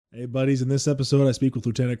Hey, buddies. In this episode, I speak with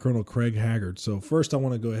Lieutenant Colonel Craig Haggard. So, first, I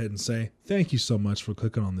want to go ahead and say thank you so much for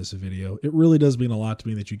clicking on this video. It really does mean a lot to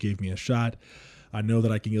me that you gave me a shot. I know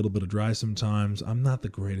that I can get a little bit of dry sometimes. I'm not the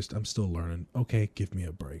greatest. I'm still learning. Okay, give me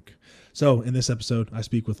a break. So, in this episode, I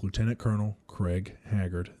speak with Lieutenant Colonel Craig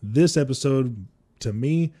Haggard. This episode, to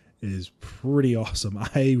me, is pretty awesome.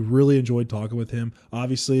 I really enjoyed talking with him.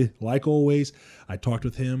 Obviously, like always, I talked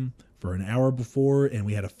with him for an hour before and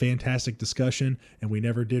we had a fantastic discussion, and we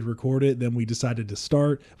never did record it. Then we decided to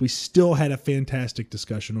start. We still had a fantastic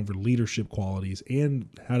discussion over leadership qualities and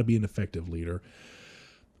how to be an effective leader.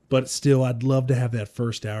 But still, I'd love to have that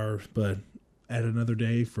first hour, but at another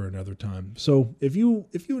day for another time. So if you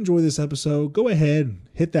enjoy this episode, go ahead and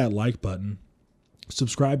hit that like button.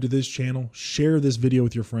 Subscribe to this channel, share this video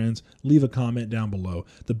with your friends, leave a comment down below.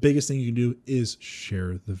 The biggest thing you can do is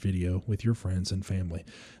share the video with your friends and family,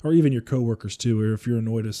 or even your coworkers too. Or if you're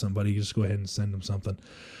annoyed at somebody, just go ahead and send them something.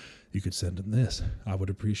 You could send them this. I would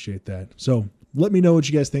appreciate that. So let me know what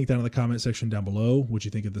you guys think down in the comment section down below, what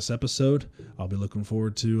you think of this episode. I'll be looking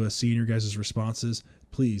forward to seeing your guys' responses.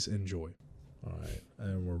 Please enjoy. All right,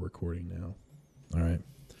 and we're recording now. All right.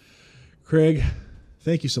 Craig,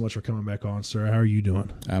 thank you so much for coming back on, sir. How are you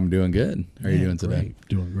doing? I'm doing good. How are you doing today? Great.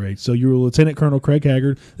 Doing great. So you're Lieutenant Colonel Craig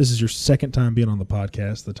Haggard. This is your second time being on the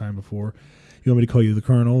podcast. The time before, you want me to call you the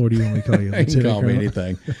Colonel, or do you want me to call you Lieutenant You can call Colonel? me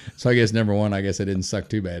anything. So I guess number one, I guess I didn't suck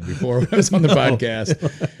too bad before when I was on the podcast. It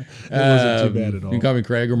wasn't too bad at all. You can call me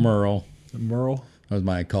Craig or Merle. Merle? That was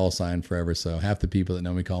my call sign forever. So half the people that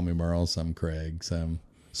know me call me Merle, some Craig, some.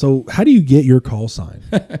 So how do you get your call sign?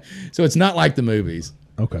 So it's not like the movies.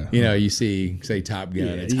 Okay. You know, you see, say, Top Gun,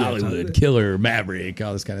 it's yeah, Hollywood, Killer, Maverick,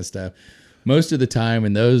 all this kind of stuff. Most of the time,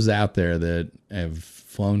 and those out there that have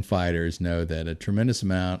flown fighters know that a tremendous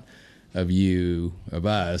amount of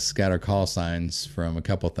us, got our call signs from a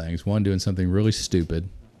couple things. One, doing something really stupid.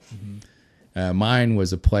 Mm-hmm. Mine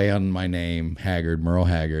was a play on my name, Haggard, Merle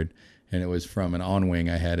Haggard, and it was from an on-wing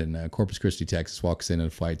I had in Corpus Christi, Texas. Walks in a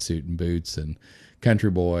flight suit and boots and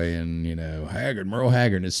country boy, and Haggard, Merle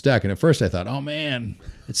Haggard, and it's stuck. And at first I thought, oh man,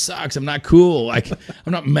 it sucks. I'm not cool. Like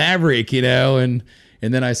I'm not Maverick, and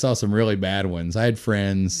then I saw some really bad ones. I had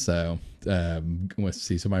friends. So let's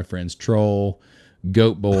see, some of my friends: Troll,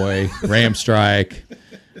 Goat Boy, Ram Strike,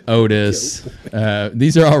 Otis.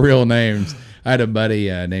 These are all real names. I had a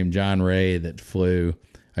buddy named John Ray that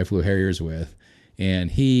I flew Harriers with,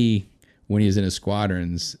 and when he was in his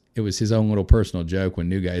squadrons, it was his own little personal joke. When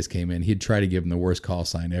new guys came in, he'd try to give them the worst call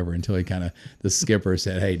sign ever until the skipper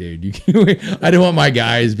said, "Hey, dude, I don't want my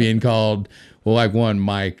guys being called." Well, like one,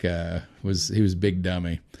 Mike was Big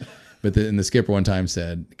Dummy, but the skipper one time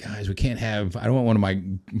said, "Guys, I don't want one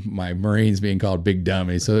of my Marines being called Big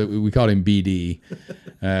Dummy," so we called him BD.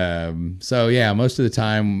 So yeah, most of the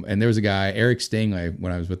time, and there was a guy, Eric Stingley,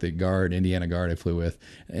 when I was with the Indiana Guard I flew with,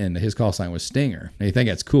 and his call sign was Stinger. Now you think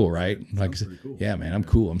that's cool, right? Like, cool. Yeah, man, I'm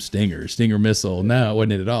cool. I'm Stinger Missile. No, it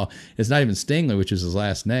wasn't it at all. It's not even Stingley, which is his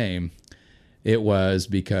last name. It was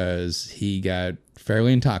because he got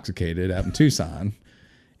fairly intoxicated out in Tucson.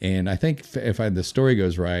 And I think if the story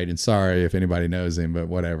goes right, and sorry if anybody knows him, but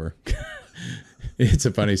whatever. It's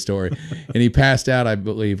a funny story. And he passed out, I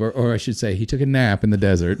believe, or I should say, he took a nap in the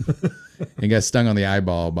desert and got stung on the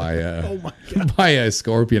eyeball by a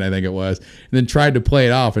scorpion, I think it was, and then tried to play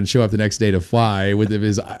it off and show up the next day to fly with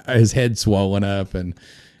his head swollen up. And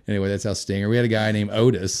anyway, that's how Stinger. We had a guy named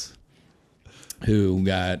Otis who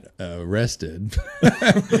got arrested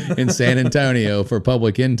in San Antonio for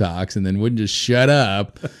public intox, and then wouldn't just shut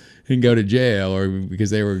up and go to jail, or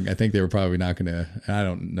because I think they were probably not going to, I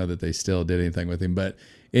don't know that they still did anything with him. But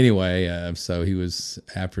anyway, so he was,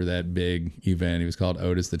 after that big event, he was called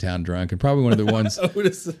Otis the Town Drunk, and probably one of the ones,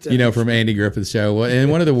 from Andy Griffith's show. And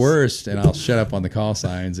one of the worst, and I'll shut up on the call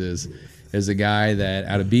signs, is a guy that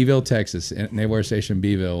out of Beeville, Texas, Naval Air Station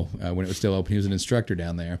Beeville, when it was still open, he was an instructor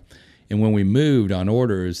down there. And when we moved on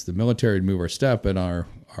orders, the military would move our stuff, but our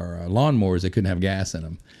lawnmowers, they couldn't have gas in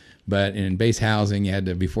them. But in base housing, you had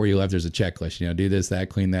to, before you left, there's a checklist, do this, that,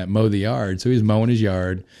 clean that, mow the yard. So he was mowing his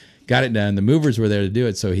yard, got it done. The movers were there to do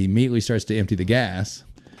it. So he immediately starts to empty the gas.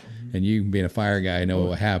 And you, being a fire guy, know what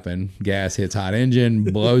will happen. Gas hits hot engine,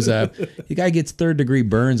 blows up. The guy gets third-degree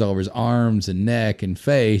burns all over his arms and neck and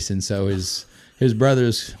face. And so his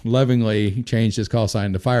brothers lovingly changed his call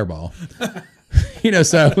sign to Fireball.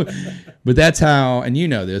 But that's how, and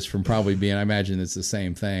this from probably being, I imagine it's the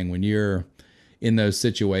same thing when you're in those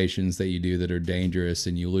situations that you do that are dangerous,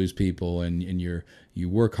 and you lose people, and you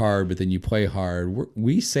work hard, but then you play hard.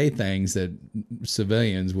 We say things that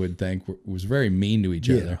civilians would think was very mean to each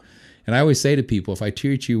other. And I always say to people, if I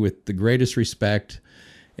treat you with the greatest respect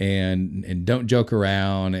and don't joke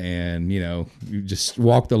around, and you just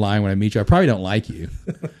walk the line when I meet you. I probably don't like you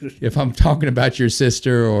if I'm talking about your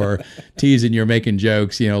sister or teasing you or making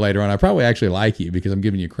jokes. Later on, I probably actually like you because I'm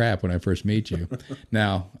giving you crap when I first meet you.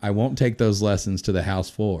 Now, I won't take those lessons to the house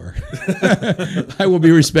floor. I will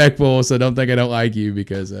be respectful, so don't think I don't like you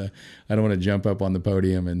because I don't want to jump up on the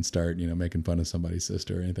podium and start making fun of somebody's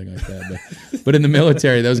sister or anything like that. But in the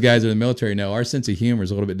military, those guys in the military know our sense of humor is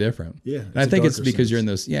a little bit different. Yeah, and I think it's because you're in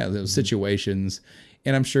those situations,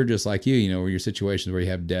 and I'm sure just like you, where your situations where you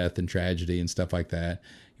have death and tragedy and stuff like that.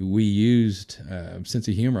 We used sense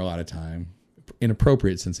of humor a lot of time,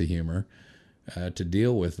 inappropriate sense of humor, to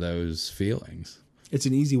deal with those feelings. It's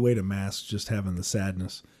an easy way to mask just having the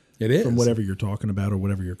sadness. It is. From whatever you're talking about or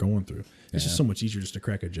whatever you're going through. It's just so much easier just to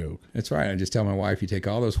crack a joke. That's right. I just tell my wife, you take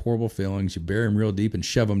all those horrible feelings, you bury them real deep and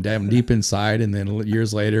shove them down deep inside. And then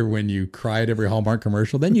years later, when you cry at every Hallmark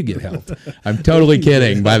commercial, then you get help. I'm totally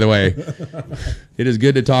kidding, by the way. It is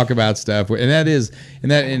good to talk about stuff. And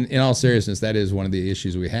in all seriousness, that is one of the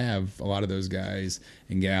issues we have. A lot of those guys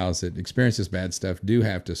and gals that experience this bad stuff do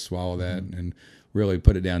have to swallow that and really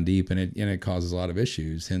put it down deep. And it causes a lot of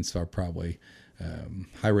issues, hence our probably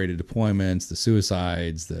high rated deployments, the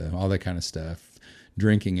suicides, all that kind of stuff,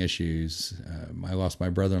 drinking issues. I lost my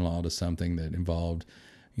brother-in-law to something that involved,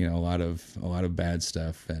 a lot of bad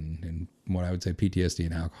stuff and what I would say PTSD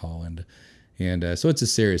and alcohol. And so it's a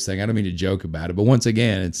serious thing. I don't mean to joke about it, but once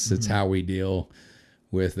again, it's how we deal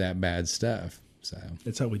with that bad stuff. So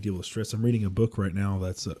it's how we deal with stress. I'm reading a book right now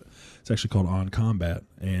that's it's actually called On Combat,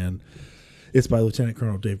 and it's by Lieutenant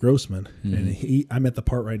Colonel Dave Grossman, and I'm at the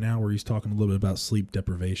part right now where he's talking a little bit about sleep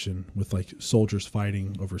deprivation with like soldiers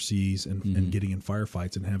fighting overseas and getting in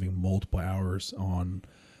firefights and having multiple hours on,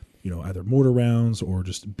 either mortar rounds or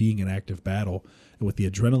just being in active battle, and with the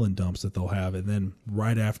adrenaline dumps that they'll have, and then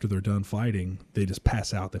right after they're done fighting, they just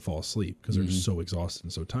pass out, they fall asleep because they're just so exhausted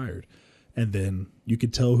and so tired, and then you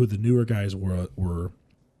could tell who the newer guys were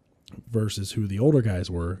versus who the older guys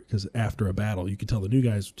were, because after a battle you could tell the new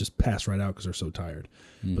guys just pass right out because they're so tired,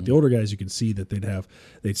 but the older guys, you can see that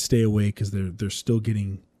they'd stay awake because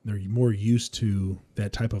they're more used to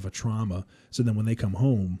that type of a trauma, so then when they come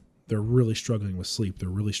home they're really struggling with sleep, they're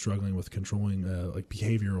really struggling with controlling like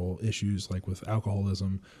behavioral issues like with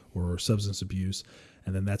alcoholism or substance abuse,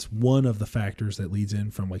 and then that's one of the factors that leads in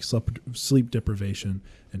from like sleep deprivation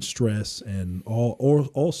and stress and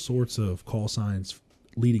all sorts of call signs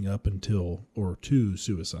leading up until or to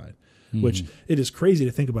suicide, which it is crazy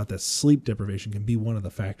to think about that sleep deprivation can be one of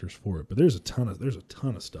the factors for it. But there's a ton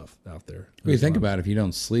of stuff out there. Well, you think about it, if you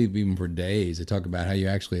don't sleep even for days, they talk about how you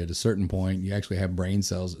actually at a certain point you actually have brain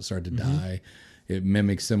cells that start to die. It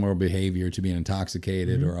mimics similar behavior to being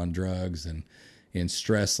intoxicated or on drugs, and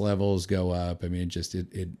stress levels go up. I mean,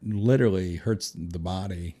 it literally hurts the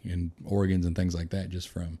body and organs and things like that just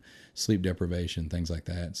from sleep deprivation, things like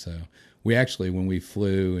that. So we actually, when we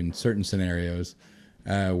flew in certain scenarios,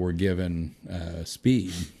 were given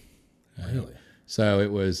speed. Really? So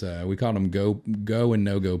it was, we called them go and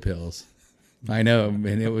no-go pills. I know,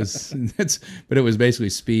 and it was, but it was basically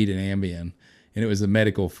speed and Ambien, and it was the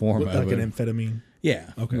medical form of like it. an amphetamine.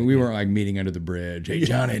 Yeah. Okay. We weren't like meeting under the bridge. Hey,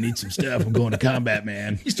 Johnny, I need some stuff. I'm going to combat,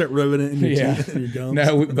 man. You start rubbing it in your teeth and your gums.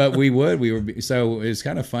 No, but we would. So it was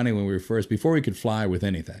kind of funny when we were before we could fly with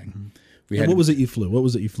anything. What was it you flew? What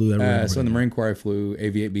was it you flew? So in the Marine Corps, I flew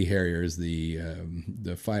AV-8B Harriers, the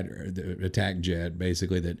fighter, the attack jet,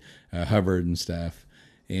 basically that hovered and stuff.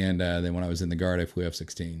 And then when I was in the Guard, I flew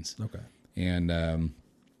F-16s. Okay. And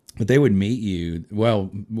but they would meet you.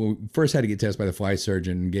 Well, we first had to get tested by the flight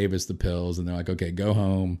surgeon, gave us the pills, and they're like, okay, go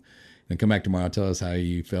home and come back tomorrow. Tell us how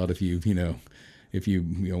you felt if you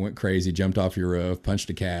went crazy, jumped off your roof, punched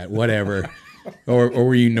a cat, whatever. or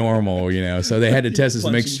were you normal, So they had to test us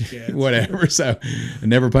to make sure, whatever. So I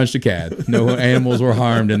never punched a cat. No animals were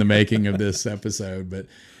harmed in the making of this episode. But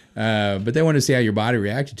they wanted to see how your body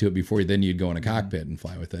reacted to it before then you'd go in a cockpit and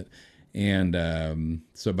fly with it. And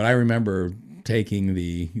but I remember taking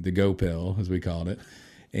the go pill, as we called it,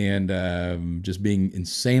 and just being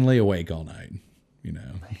insanely awake all night.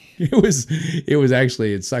 It was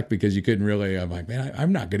actually, it sucked because you couldn't really, I'm like, man,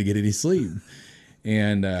 I'm not going to get any sleep.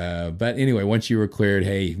 And but anyway, once you were cleared,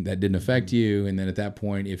 hey, that didn't affect you. And then at that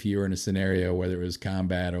point, if you were in a scenario, whether it was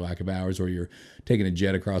combat or lack of hours, or you're taking a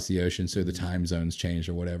jet across the ocean, so the time zones changed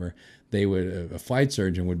or whatever, they would, a flight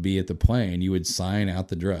surgeon would be at the plane. You would sign out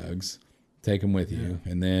the drugs, take them with you,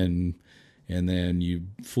 and then you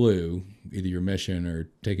flew either your mission or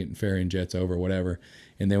taking ferrying jets over, or whatever.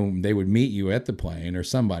 And then they would meet you at the plane, or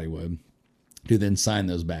somebody would, to then sign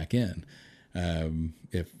those back in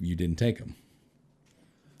if you didn't take them.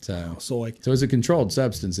 So, So like, so it was a controlled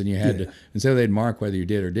substance, and you had to, and so they'd mark whether you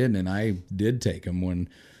did or didn't. And I did take them when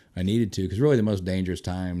I needed to, because really the most dangerous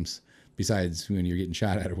times, besides when you're getting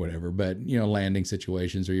shot at or whatever, but landing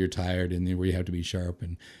situations where you're tired and where you have to be sharp,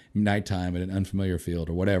 and nighttime at an unfamiliar field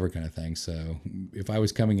or whatever kind of thing. So if I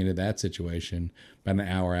was coming into that situation, about an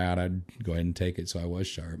hour out, I'd go ahead and take it, so I was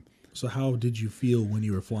sharp. so how did you feel when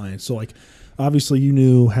you were flying? So like, obviously you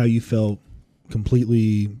knew how you felt,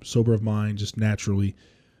 completely sober of mind, just naturally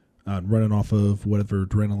running off of whatever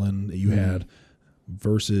adrenaline that you had,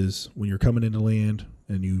 versus when you're coming into land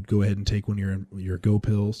and you go ahead and take one of your go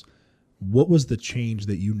pills. What was the change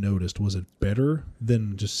that you noticed? Was it better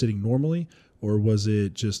than just sitting normally, or was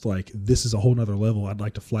it just like, this is a whole nother level, I'd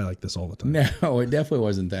like to fly like this all the time? No, it definitely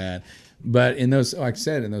wasn't that. But in those, like I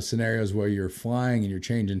said, in those scenarios where you're flying and you're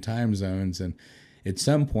changing time zones, and at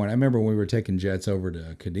some point, I remember when we were taking jets over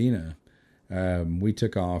to Kadena, we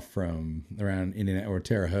took off from around Indiana or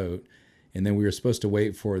Terre Haute, and then we were supposed to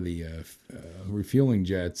wait for the refueling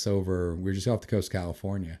jets over. We were just off the coast of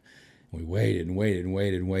California. We waited and waited and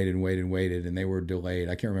waited and waited and waited and waited, and they were delayed.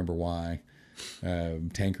 I can't remember why.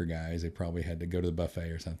 Tanker guys, they probably had to go to the buffet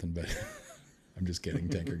or something, but I'm just kidding,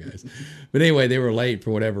 tanker guys. But anyway, they were late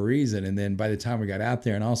for whatever reason, and then by the time we got out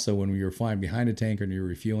there, and also when we were flying behind a tanker and you were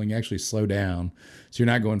refueling, you actually slow down, so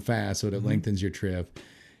you're not going fast, so it lengthens your trip.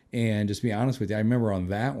 And just to be honest with you, I remember on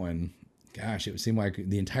that one, gosh, it seemed like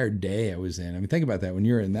the entire day I was in. I mean, think about that. When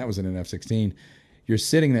you're in, that was in an F-16, you're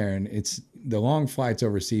sitting there, and it's the long flights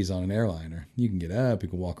overseas on an airliner. You can get up, you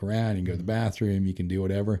can walk around, you can go to the bathroom, you can do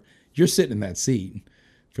whatever. You're sitting in that seat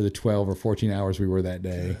for the 12 or 14 hours we were that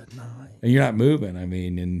day. And you're not moving. I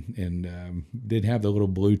mean, and did have the little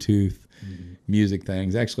Bluetooth music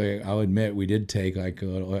things. Actually, I'll admit we did take like a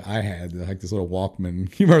little, I had like this little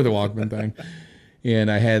Walkman. You remember the Walkman thing? And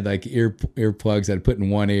I had like earplugs I'd put in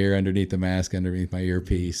one ear underneath the mask, underneath my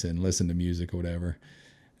earpiece, and listen to music or whatever.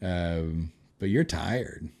 But you're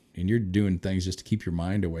tired and you're doing things just to keep your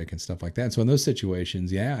mind awake and stuff like that. So in those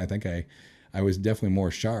situations, yeah, I think I was definitely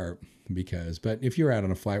more sharp but if you're out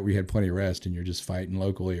on a flight where you had plenty of rest and you're just fighting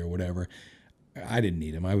locally or whatever, I didn't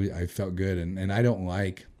need them. I felt good. And I don't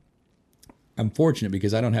like, I'm fortunate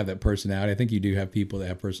because I don't have that personality. I think you do have people that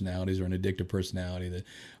have personalities or an addictive personality that,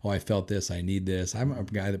 oh, I felt this, I need this. I'm a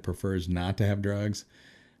guy that prefers not to have drugs.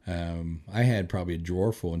 I had probably a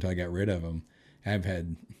drawer full until I got rid of them.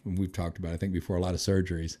 We've talked about, I think before, a lot of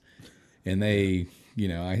surgeries, and they,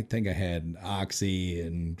 I think I had Oxy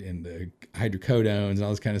and the hydrocodones and all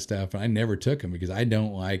this kind of stuff. And I never took them because I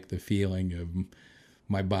don't like the feeling of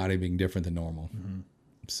my body being different than normal.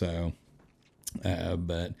 So,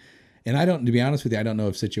 and I don't, to be honest with you, I don't know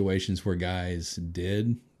of situations where guys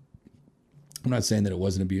did. I'm not saying that it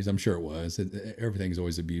wasn't abused. I'm sure it was. Everything's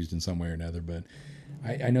always abused in some way or another. But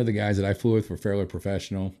I know the guys that I flew with were fairly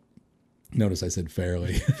professional. Notice I said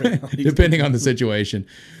fairly, depending on the situation.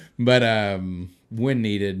 But when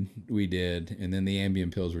needed, we did. And then the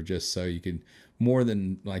Ambien pills were just so you could, more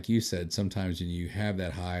than, like you said, sometimes when you have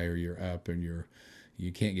that high or you're up and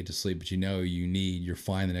you can't get to sleep, but you're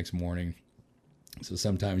fine the next morning. So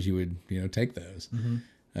sometimes you would, take those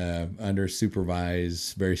under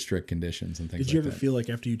supervised, very strict conditions and things like that. Did you ever feel like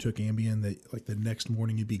after you took Ambien that like the next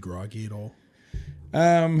morning you'd be groggy at all?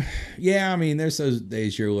 Yeah, I mean, there's those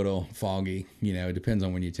days you're a little foggy, it depends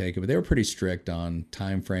on when you take it, but they were pretty strict on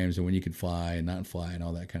time frames and when you could fly and not fly and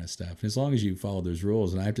all that kind of stuff. And as long as you followed those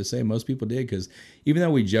rules, and I have to say most people did, because even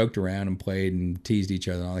though we joked around and played and teased each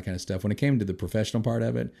other and all that kind of stuff, when it came to the professional part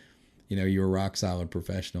of it, you were rock solid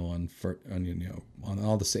professional on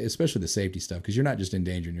all the, especially the safety stuff, because you're not just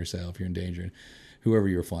endangering yourself, you're endangering whoever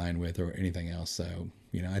you're flying with or anything else. So,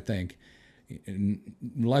 I think,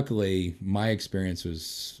 luckily my experience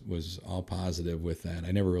was all positive with that.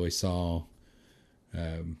 I never really saw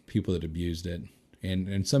people that abused it,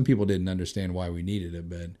 and some people didn't understand why we needed it,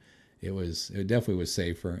 but it definitely was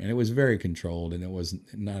safer, and it was very controlled, and it was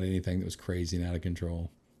not anything that was crazy and out of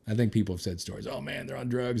control. I think people have said stories, oh man, they're on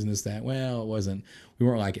drugs and this, that. Well, it wasn't, we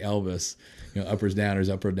weren't like Elvis, uppers, downers,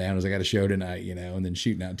 I got a show tonight, and then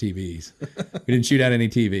shooting out TVs. We didn't shoot out any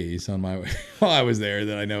TVs on my way while I was there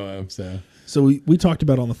that I know of. So we talked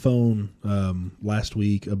about on the phone last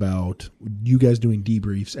week about you guys doing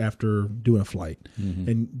debriefs after doing a flight.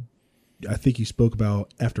 And I think you spoke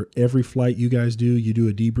about after every flight you guys you do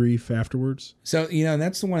a debrief afterwards. So,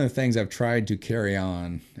 that's one of the things I've tried to carry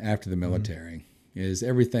on after the military. Is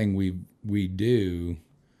everything we do,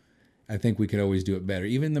 I think we could always do it better.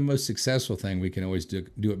 Even the most successful thing, we can always do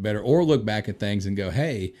it better, or look back at things and go,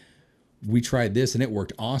 hey, we tried this and it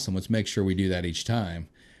worked awesome. Let's make sure we do that each time.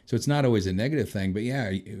 So it's not always a negative thing, but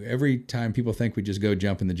yeah, every time people think we just go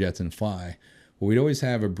jump in the jets and fly, Well, we'd always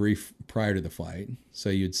have a brief prior to the flight. So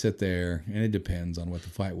you'd sit there, and it depends on what the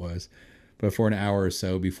flight was, but for an hour or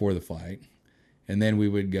so before the flight. And then we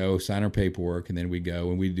would go sign our paperwork, and then we'd go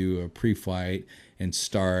and we'd do a pre-flight and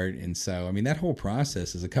start. And so, I mean, that whole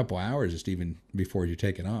process is a couple hours just even before you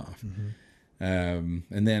take it off. And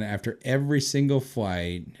then after every single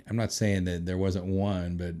flight, I'm not saying that there wasn't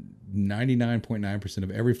one, but 99.9%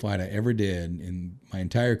 of every flight I ever did in my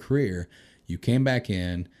entire career, you came back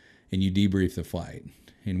in and you debrief the flight.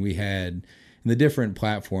 And we had, and the different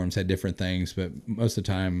platforms had different things, but most of the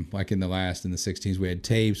time, like in the 16s, we had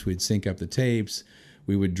tapes. We'd sync up the tapes.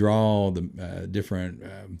 We would draw the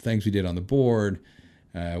different things we did on the board.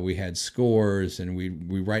 We had scores, and we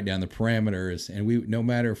write down the parameters. And we, no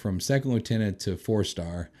matter from second lieutenant to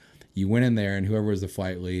 4-star, you went in there, and whoever was the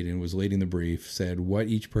flight lead and was leading the brief said what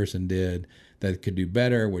each person did that could do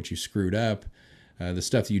better, what you screwed up, the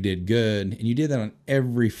stuff that you did good. And you did that on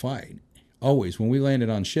every flight, always. When we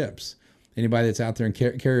landed on ships, anybody that's out there in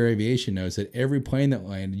carrier aviation knows that every plane that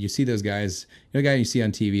landed, you see those guys, the guy you see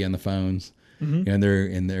on TV on the phones, and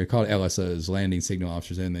they're called LSOs, landing signal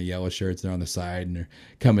officers, in the yellow shirts. They're on the side and they're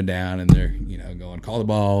coming down and they're going call the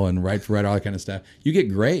ball and right for right, all that kind of stuff. You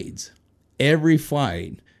get grades every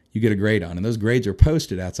flight. You get a grade on, and those grades are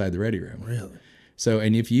posted outside the ready room. Really? So,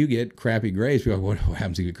 and if you get crappy grades, people are like, what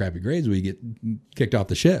happens if you get crappy grades? Well, you get kicked off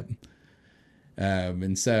the ship.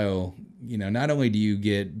 And so, not only do you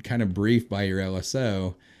get kind of briefed by your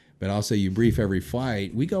LSO, but also you brief every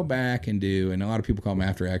flight. We go back and do, and a lot of people call them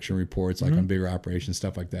after action reports, like on bigger operations,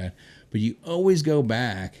 stuff like that. But you always go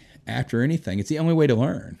back after anything. It's the only way to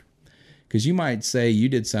learn. Because you might say you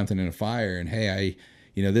did something in a fire and, hey,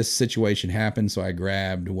 this situation happened, so I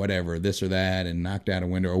grabbed whatever, this or that, and knocked out a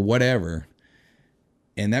window or whatever.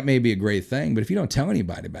 And that may be a great thing, but if you don't tell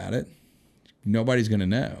anybody about it, nobody's going to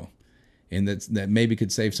know. And that maybe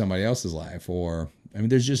could save somebody else's life. Or,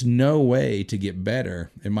 there's just no way to get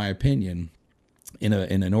better, in my opinion, in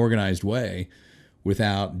an organized way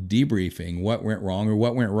without debriefing what went wrong or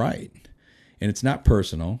what went right. And it's not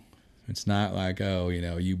personal. It's not like,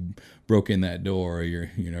 you broke in that door, or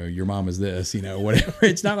your mom is this, whatever.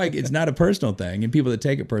 It's not like, it's not a personal thing. And people that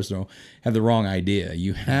take it personal have the wrong idea.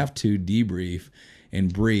 You have to debrief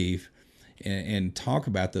and brief and talk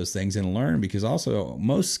about those things and learn, because also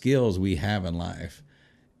most skills we have in life,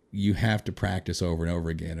 you have to practice over and over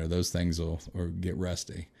again, or those things will get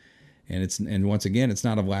rusty. And once again, it's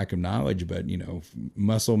not a lack of knowledge, but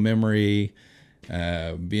muscle memory,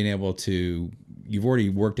 being able to, you've already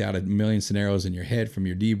worked out a million scenarios in your head from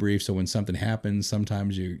your debrief. So when something happens,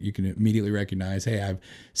 sometimes you can immediately recognize, hey, I've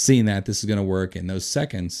seen that, this is going to work. And those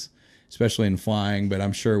seconds, especially in flying, but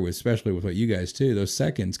I'm sure especially with what you guys do, those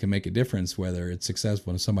seconds can make a difference whether it's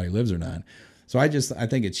successful and somebody lives or not. So I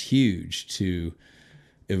think it's huge to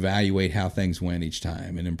evaluate how things went each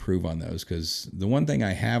time and improve on those. Because the one thing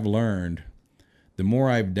I have learned, the more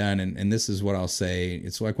I've done, and this is what I'll say,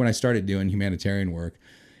 it's like when I started doing humanitarian work,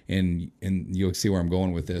 and you'll see where I'm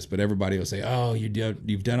going with this, but everybody will say, oh,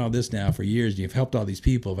 you've done all this now for years, you've helped all these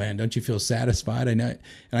people, man, don't you feel satisfied? I know.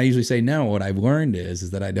 And I usually say, no, what I've learned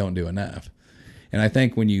is that I don't do enough. And I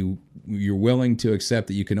think when you're willing to accept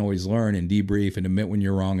that you can always learn and debrief and admit when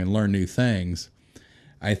you're wrong and learn new things,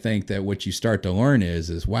 I think that what you start to learn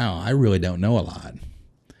is wow, I really don't know a lot.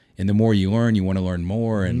 And the more you learn, you want to learn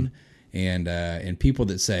more. And people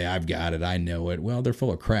that say, I've got it, I know it, well, they're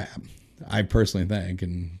full of crap. I personally think,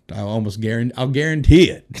 and I'll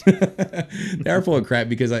guarantee it. They're full of crap,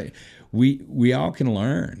 because we all can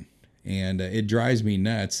learn, and it drives me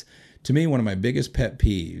nuts. To me, one of my biggest pet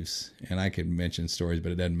peeves, and I could mention stories,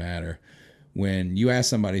 but it doesn't matter, when you ask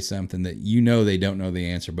somebody something that they don't know the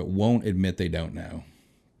answer, but won't admit they don't know.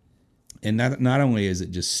 And not only is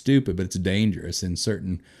it just stupid, but it's dangerous in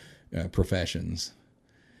certain professions.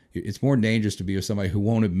 It's more dangerous to be with somebody who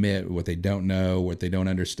won't admit what they don't know, what they don't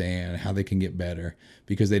understand, how they can get better,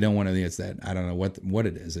 because they don't want to. It's that, I don't know what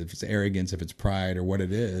it is. If it's arrogance, if it's pride, or what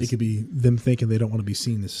it is. It could be them thinking they don't want to be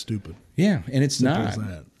seen as stupid. Yeah, and it's Simple not. as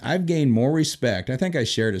that. I've gained more respect. I think I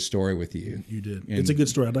shared a story with you. You did. It's a good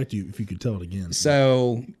story. I'd like if you could tell it again.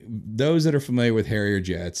 So those that are familiar with Harrier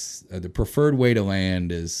jets, the preferred way to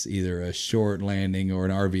land is either a short landing or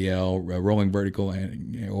an RVL, a rolling vertical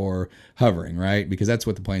landing, or hovering, right? Because that's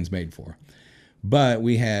what the plane's made for. But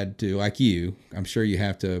we had to, like you, I'm sure you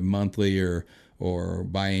have to monthly or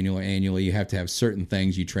biannual, annually, you have to have certain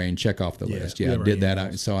things you train, check off the list. Yeah, I did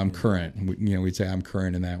that. So I'm current. We'd say I'm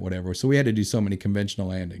current in that, whatever. So we had to do so many conventional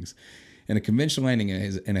landings. And a conventional landing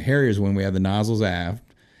in a Harrier is when we have the nozzles aft,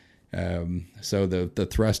 So the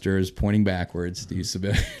thruster is pointing backwards, to use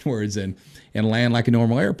civilian words, and land like a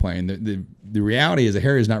normal airplane. The reality is a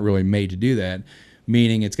Harrier is not really made to do that,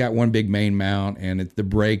 meaning it's got one big main mount, and the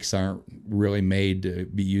brakes aren't really made to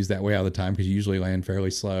be used that way all the time because you usually land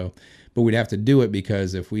fairly slow. But we'd have to do it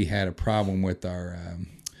because if we had a problem with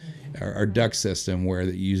our duct system where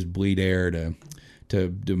it used bleed air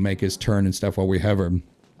to make us turn and stuff while we hover,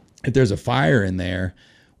 if there's a fire in there,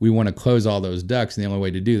 we want to close all those ducts, and the only way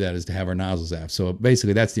to do that is to have our nozzles aft. So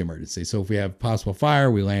basically, that's the emergency. So if we have possible fire,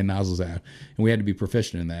 we land nozzles aft, and we had to be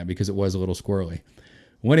proficient in that because it was a little squirrely.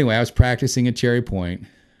 Well, anyway, I was practicing at Cherry Point.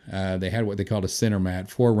 They had what they called a center mat.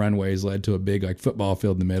 4 runways led to a big football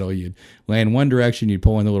field in the middle. You'd land one direction, you'd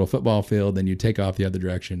pull in the little football field, then you'd take off the other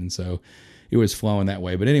direction, and so it was flowing that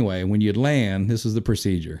way. But anyway, when you'd land, this was the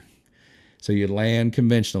procedure. So you'd land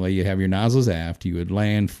conventionally. You'd have your nozzles aft. You would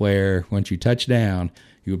land, flare. Once you touch down,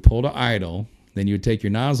 you would pull to idle. Then you would take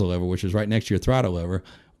your nozzle lever, which is right next to your throttle lever,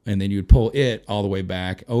 and then you would pull it all the way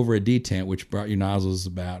back over a detent, which brought your nozzles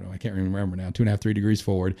about, I can't remember now, 2.5, 3 degrees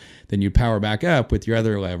forward. Then you'd power back up with your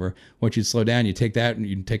other lever. Once you'd slow down, you take that and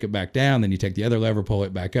you take it back down. Then you take the other lever, pull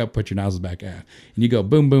it back up, put your nozzles back out. And you go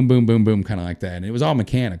boom, boom, boom, boom, boom, kind of like that. And it was all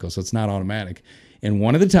mechanical, so it's not automatic. And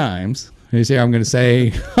one of the times, I'm going to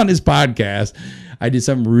say on this podcast, I did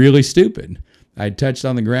something really stupid. I touched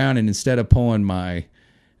on the ground, and instead of pulling my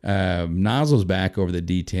nozzles back over the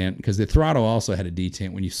detent, because the throttle also had a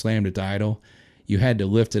detent. When you slammed it to idle, you had to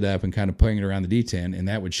lift it up and kind of putting it around the detent, and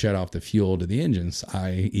that would shut off the fuel to the engines,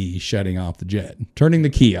 i.e. shutting off the jet, turning the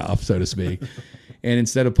key off, so to speak. And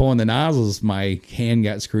instead of pulling the nozzles, my hand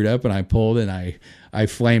got screwed up, and I pulled, and I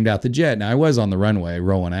flamed out the jet. Now, I was on the runway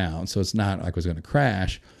rolling out, so it's not like I was going to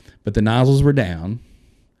crash, but the nozzles were down,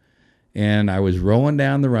 and I was rolling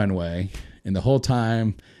down the runway, and the whole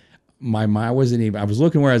time, my mind wasn't even, I was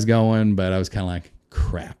looking where I was going, but I was kind of like,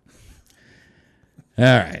 crap. All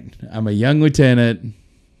right, I'm a young lieutenant,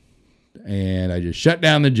 and I just shut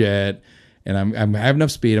down the jet, and I have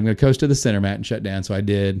enough speed. I'm going to coast to the center mat and shut down, so I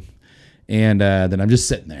did. And then I'm just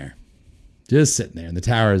sitting there. And the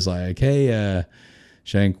tower is like, hey,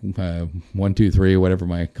 Shank 123, whatever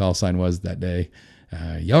my call sign was that day.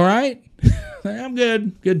 You all right? I'm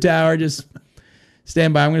good. Good tower. Just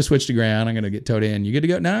stand by. I'm going to switch to ground. I'm going to get towed in. You good to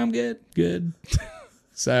go? No, I'm good. Good.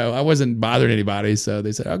 So I wasn't bothering anybody. So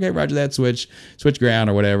they said, okay, roger that, switch ground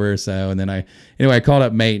or whatever. So, and then I called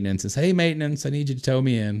up maintenance and said, hey, maintenance, I need you to tow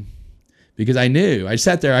me in. Because I knew, I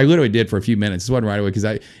sat there, I literally did for a few minutes. This wasn't right away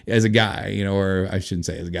because as a guy, or I shouldn't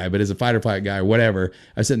say as a guy, but as a fighter pilot guy or whatever,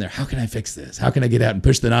 I was sitting there, how can I fix this? How can I get out and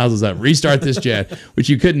push the nozzles up, restart this jet, which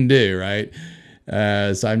you couldn't do, right?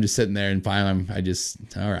 So I'm just sitting there, and finally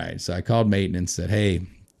all right. So I called maintenance, said, hey,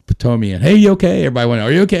 tow me in. Hey, you okay? Everybody went,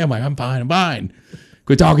 are you okay? I'm like, I'm fine.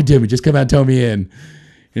 Quit talking to me. Just come out and tow me in.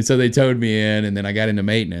 And so they towed me in, and then I got into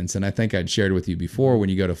maintenance. And I think I'd shared with you before, when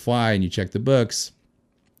you go to fly and you check the books,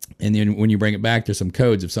 and then when you bring it back, there's some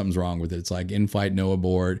codes if something's wrong with it. It's like in-flight, no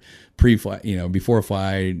abort, pre-flight, before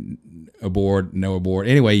flight, abort, no abort.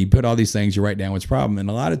 Anyway, you put all these things, you write down what's the problem. And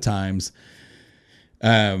a lot of times,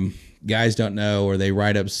 guys don't know, or they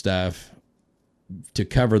write up stuff to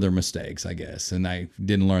cover their mistakes, I guess. And I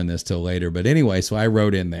didn't learn this till later. But anyway, so I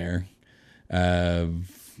wrote in there,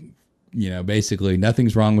 basically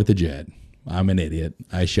nothing's wrong with the jet. I'm an idiot.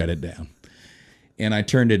 I shut it down. And I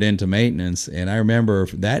turned it into maintenance. And I remember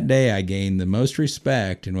that day I gained the most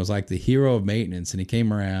respect and was like the hero of maintenance. And he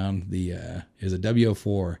came around, it was a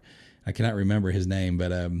W04. I cannot remember his name,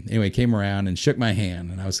 but anyway, he came around and shook my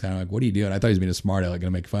hand. And I was kind of like, what are you doing? I thought he was being a smart aleck,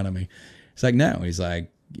 going to make fun of me. It's like, no. He's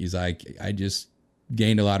like, I just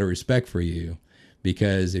gained a lot of respect for you,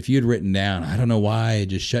 because if you'd written down, I don't know why, it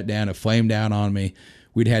just shut down, it flamed down on me.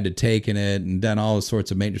 We'd had to taken it and done all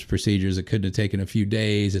sorts of maintenance procedures. It couldn't have taken a few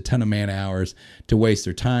days, a ton of man hours to waste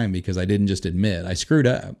their time, because I didn't just admit I screwed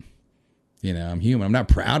up. I'm human. I'm not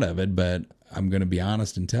proud of it, but I'm going to be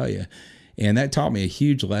honest and tell you. And that taught me a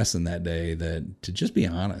huge lesson that day, that to just be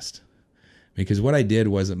honest, because what I did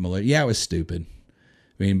wasn't malicious. Yeah, it was stupid.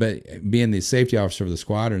 But being the safety officer of the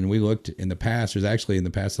squadron, we looked in the past, there's actually in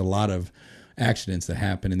the past a lot of accidents that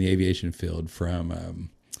happen in the aviation field from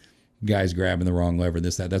guys grabbing the wrong lever,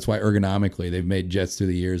 this, that. That's why ergonomically they've made jets through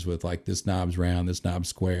the years with like this knob's round, this knob's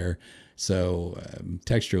square. So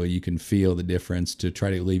texturally you can feel the difference to try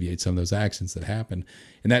to alleviate some of those accidents that happen.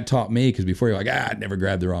 And that taught me, because before you're like, I never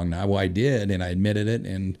grabbed the wrong knob. Well, I did, and I admitted it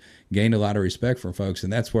and gained a lot of respect from folks.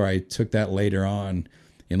 And that's where I took that later on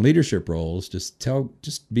in leadership roles.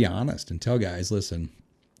 Just be honest and tell guys, listen,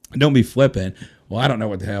 don't be flippant. Well, I don't know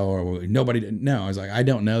what the hell, or nobody. No, I was like, I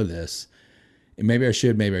don't know this. And maybe I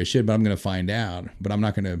should, but I'm going to find out. But I'm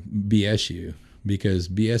not going to BS you. because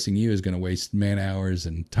BSing you is going to waste man hours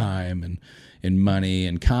and time and money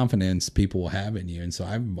and confidence people will have in you. And so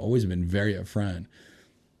I've always been very upfront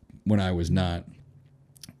when I was not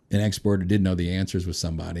an expert or didn't know the answers with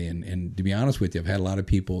somebody. And to be honest with you, I've had a lot of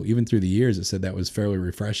people, even through the years, that said that was fairly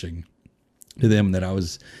refreshing to them, that I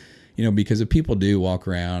was, because if people do walk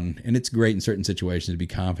around, and it's great in certain situations to be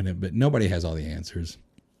confident, but nobody has all the answers.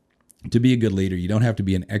 To be a good leader, you don't have to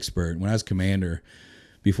be an expert. When I was commander,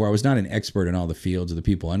 before, I was not an expert in all the fields of the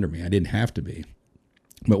people under me. I didn't have to be.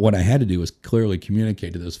 But what I had to do was clearly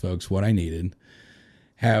communicate to those folks what I needed,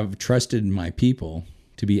 have trusted my people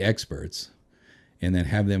to be experts, and then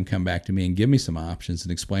have them come back to me and give me some options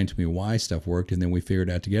and explain to me why stuff worked, and then we figured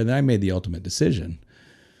it out together. And I made the ultimate decision.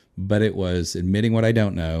 But it was admitting what I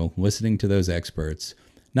don't know, listening to those experts,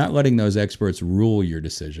 not letting those experts rule your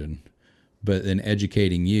decision, but then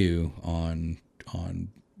educating you on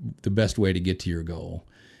the best way to get to your goal.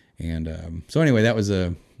 And so anyway, that was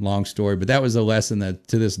a long story, but that was a lesson that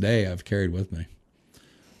to this day I've carried with me.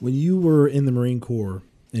 When you were in the Marine Corps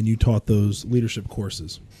and you taught those leadership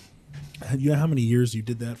courses, you know how many years you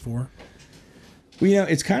did that for? Well,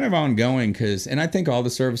 it's kind of ongoing and I think all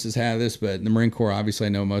the services have this, but the Marine Corps, obviously I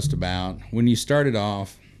know most about. When you started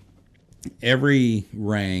off, every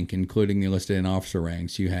rank, including the enlisted and officer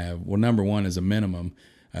ranks, you have, well, number one is a minimum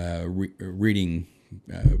reading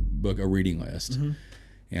book, a reading list. Mm-hmm.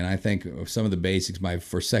 And I think of some of the basics,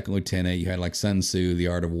 for second lieutenant, you had like Sun Tzu, The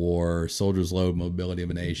Art of War, Soldier's Load, Mobility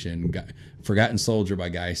of a Nation, Forgotten Soldier by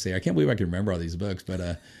Guy Say. I can't believe I can remember all these books,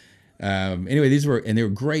 but anyway, they were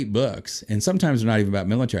great books. And sometimes they're not even about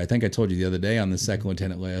military. I think I told you the other day on the second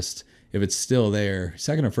lieutenant list, if it's still there,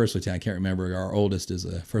 second or first lieutenant, I can't remember. Our oldest is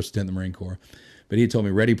a first lieutenant in the Marine Corps. But he told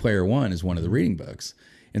me Ready Player One is one of the reading books.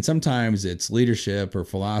 And sometimes it's leadership or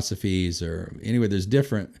philosophies or anyway, there's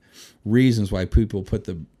different reasons why people put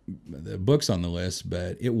the books on the list.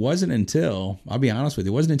 But it wasn't until, I'll be honest with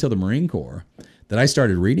you, it wasn't until the Marine Corps that I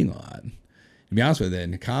started reading a lot. To be honest with you,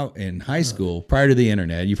 in high school, prior to the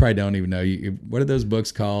internet, you probably don't even know. What are those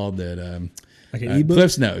books called that... like an ebook?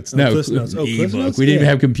 Cliff's Notes. Cliff's Notes. Cliff's Notes? We didn't even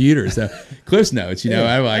have computers. So Cliff's Notes,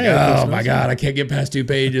 I'm like, oh my God, I can't get past 2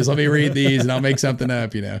 pages. Let me read these and I'll make something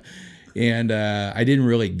up, And I didn't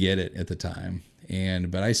really get it at the time.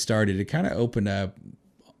 But I started, it kind of opened up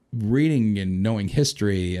reading and knowing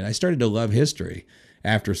history. And I started to love history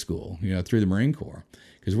after school, through the Marine Corps.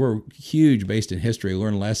 Because we're huge based in history,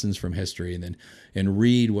 learn lessons from history and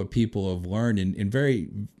read what people have learned in very,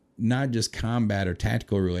 not just combat or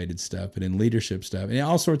tactical related stuff, but in leadership stuff and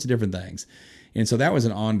all sorts of different things. And so that was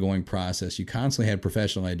an ongoing process. You constantly had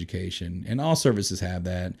professional education, and all services have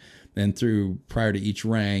that. And prior to each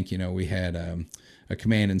rank, we had a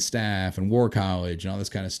command and staff and war college and all this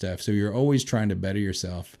kind of stuff. So you're always trying to better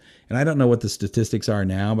yourself. And I don't know what the statistics are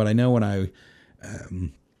now, but I know when I,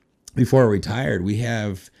 before I retired, we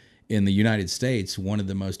have in the United States one of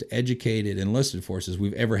the most educated enlisted forces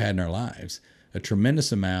we've ever had in our lives. A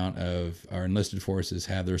tremendous amount of our enlisted forces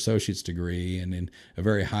have their associate's degree, and in a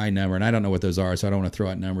very high number, and I don't know what those are, so I don't want to throw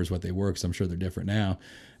out numbers what they were, because I'm sure they're different now,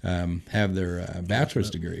 have their bachelor's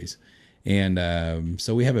degrees. And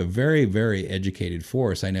so we have a very, very educated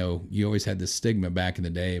force. I know you always had this stigma back in the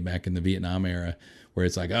day, back in the Vietnam era, where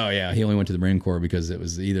it's like, oh yeah, he only went to the Marine Corps because it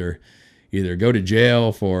was either go to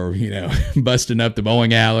jail for, busting up the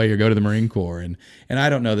bowling alley or go to the Marine Corps. And I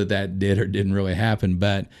don't know that did or didn't really happen,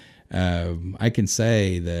 but I can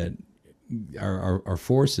say that our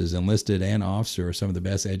forces, enlisted and officer, are some of the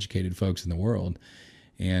best educated folks in the world,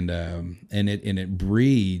 and it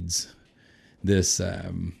breeds this.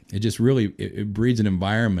 It just really it breeds an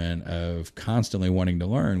environment of constantly wanting to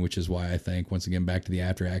learn, which is why I think, once again, back to the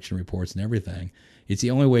after action reports and everything, it's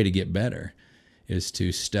the only way to get better is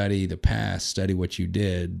to study the past, study what you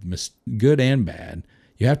did, good and bad.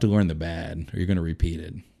 You have to learn the bad, or you're going to repeat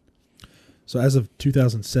it. So as of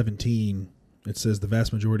 2017, it says the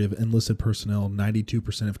vast majority of enlisted personnel,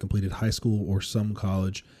 92%, have completed high school or some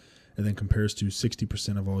college, and then compares to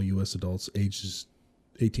 60% of all U.S. adults ages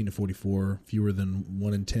 18 to 44. Fewer than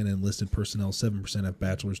 1 in 10 enlisted personnel, 7%, have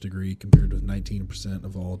bachelor's degree, compared with 19%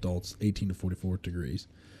 of all adults 18 to 44 degrees.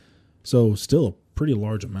 So still a pretty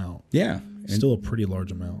large amount. Yeah. Still a pretty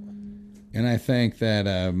large amount. And I think that,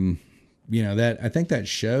 I think that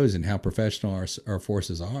shows in how professional our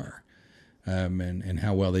forces are. And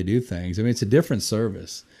how well they do things. I mean, it's a different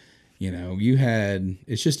service.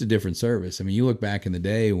 It's just a different service. I mean, you look back in the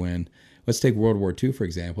day when, let's take World War II, for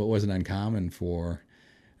example. It wasn't uncommon for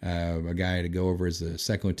a guy to go over as a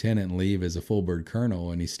second lieutenant and leave as a full bird colonel,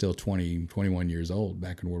 and he's still 20, 21 years old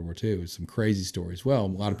back in World War II. Some crazy stories. Well, a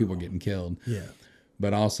lot of people getting killed. Yeah.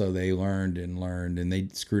 but also they learned and they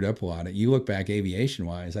screwed up a lot. You look back aviation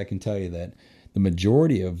wise, I can tell you that the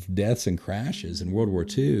majority of deaths and crashes in World War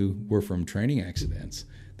II were from training accidents.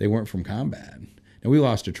 They weren't from combat. And we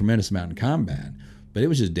lost a tremendous amount in combat, but it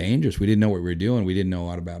was just dangerous. We didn't know what we were doing. We didn't know a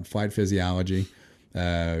lot about flight physiology,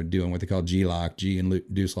 doing what they call G-lock,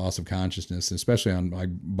 G-induced loss of consciousness, especially on like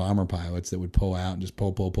bomber pilots that would pull out and just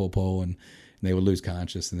pull, and they would lose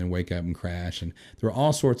consciousness and then wake up and crash. And there were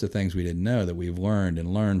all sorts of things we didn't know that we've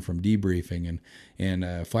learned from debriefing.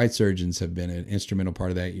 And flight surgeons have been an instrumental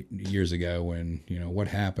part of that years ago when, what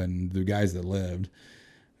happened, the guys that lived.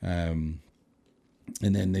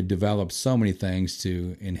 And then they've developed so many things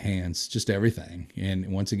to enhance just everything. And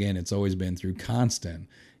once again, it's always been through constant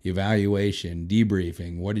evaluation,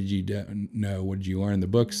 debriefing. What did you know? What did you learn? The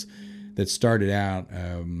books that started out,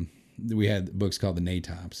 we had books called the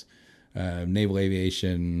NATOPS, Naval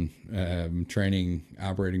Aviation Training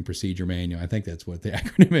Operating Procedure Manual. I think that's what the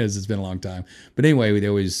acronym is. It's been a long time. But anyway, they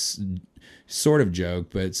always sort of joke,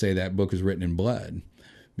 but say that book was written in blood.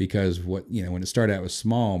 Because when it started out it was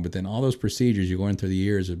small, but then all those procedures you learn through the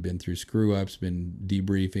years have been through screw ups, been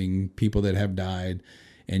debriefing, people that have died,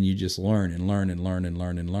 and you just learn and learn and learn and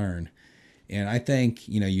learn and learn. And I think,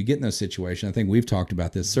 you get in those situations. I think we've talked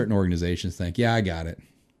about this. Certain organizations think, yeah, I got it.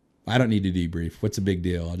 I don't need to debrief. What's the big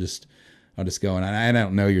deal? I'll just go. And I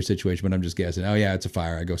don't know your situation, but I'm just guessing. Oh yeah, it's a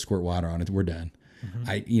fire. I go squirt water on it. We're done.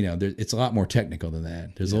 Mm-hmm. It's a lot more technical than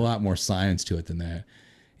that. There's a lot more science to it than that.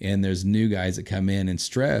 And there's new guys that come in and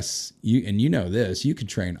stress you, and this. You could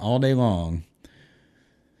train all day long,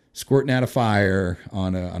 squirting out a fire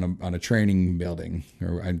on a training building,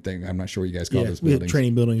 or I'm not sure what you guys call those buildings.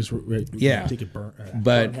 Training buildings.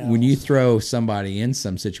 But when you throw somebody in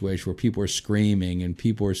some situation where people are screaming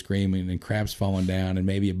and crap's falling down, and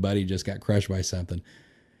maybe a buddy just got crushed by something,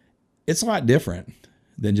 it's a lot different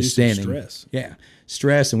than just standing. Stress. Yeah,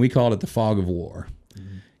 stress, and we called it the fog of war.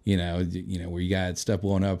 Mm-hmm. Where you got stuff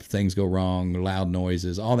blowing up, things go wrong, loud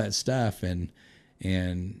noises, all that stuff, and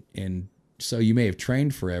so you may have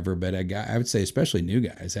trained forever, but I would say especially new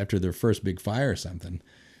guys after their first big fire or something,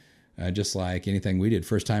 just like anything we did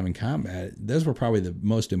first time in combat, those were probably the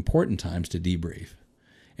most important times to debrief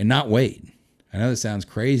and not wait. I know that sounds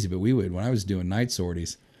crazy, but we would, when I was doing night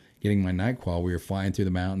sorties, getting my night qual, we were flying through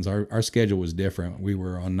the mountains. Our schedule was different. We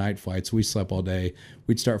were on night flights. We slept all day.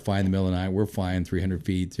 We'd start flying in the middle of the night. We're flying 300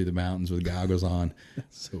 feet through the mountains with goggles on.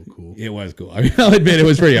 That's so cool. It was cool. I mean, I'll admit it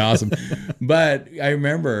was pretty awesome. But I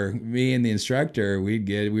remember me and the instructor, we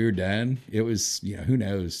were done. It was, who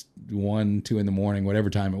knows, 1, 2 in the morning,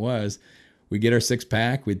 whatever time it was. We'd get our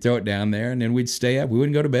 6-pack. We'd throw it down there, and then we'd stay up. We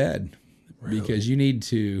wouldn't go to bed because we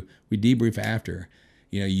debrief after.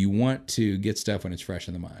 You want to get stuff when it's fresh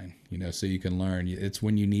in the mind, so you can learn. It's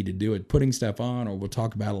when you need to do it. Putting stuff on, or we'll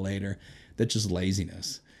talk about it later, that's just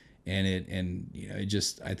laziness. And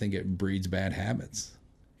I think it breeds bad habits.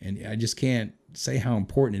 And I just can't say how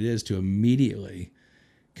important it is to immediately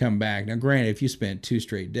come back. Now, granted, if you spent 2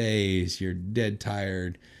 straight days, you're dead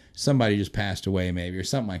tired, somebody just passed away maybe, or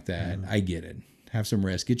something like that, I get it. Have some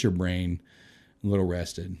rest. Get your brain a little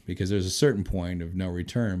rested, because there's a certain point of no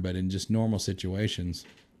return. But in just normal situations,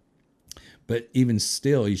 but even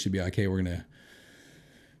still, you should be okay. We're gonna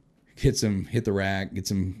hit the rack, get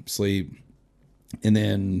some sleep, and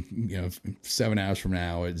then 7 hours from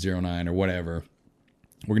now at 09 or whatever,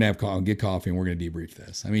 we're gonna get coffee and we're gonna debrief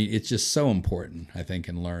this. I mean, it's just so important, I think,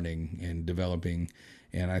 in learning and developing,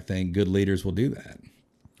 and I think good leaders will do that.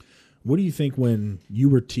 What do you think when you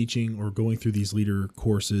were teaching or going through these leader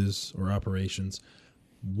courses or operations,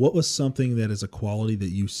 what was something that is a quality that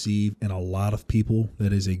you see in a lot of people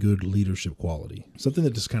that is a good leadership quality? Something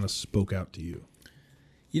that just kind of spoke out to you?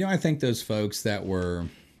 I think those folks that were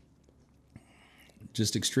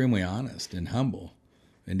just extremely honest and humble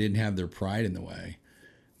and didn't have their pride in the way.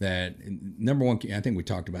 That, number one, I think we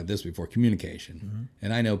talked about this before, communication. Mm-hmm.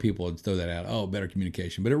 And I know people would throw that out, better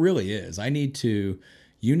communication, but it really is.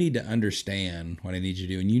 You need to understand what I need you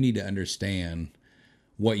to do, and you need to understand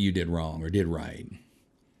what you did wrong or did right.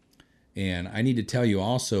 And I need to tell you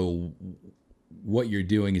also what you're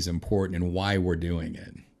doing is important and why we're doing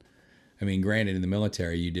it. I mean, granted, in the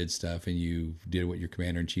military, you did stuff and you did what your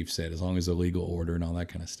commander-in-chief said, as long as the legal order and all that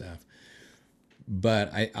kind of stuff.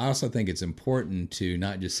 But I also think it's important to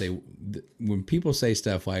not just say, when people say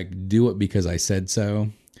stuff like, do it because I said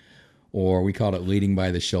so, or we call it leading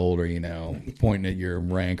by the shoulder, pointing at your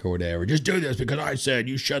rank or whatever. Just do this because I said,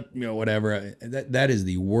 you shut, whatever. That is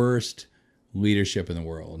the worst leadership in the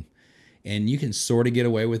world. And you can sort of get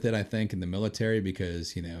away with it, I think, in the military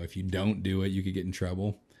because, if you don't do it, you could get in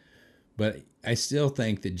trouble. But I still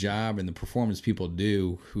think the job and the performance people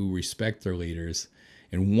do who respect their leaders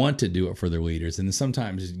and want to do it for their leaders, and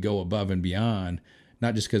sometimes go above and beyond,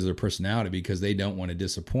 not just because of their personality, because they don't want to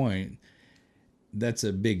disappoint. That's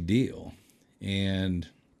a big deal. And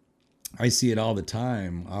I see it all the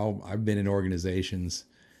time. I've been in organizations,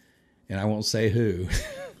 and I won't say who.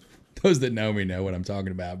 Those that know me know what I'm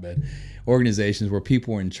talking about, but organizations where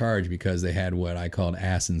people were in charge because they had what I called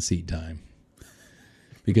ass and seat time.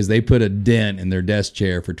 Because they put a dent in their desk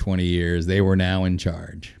chair for 20 years, they were now in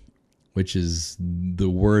charge, which is the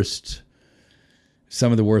worst,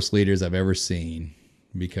 some of the worst leaders I've ever seen,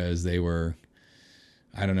 because they were,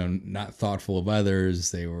 I don't know, not thoughtful of others.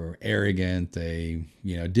 They were arrogant. They,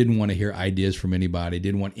 didn't want to hear ideas from anybody.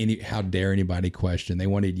 Didn't want how dare anybody question. They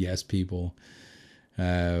wanted yes people.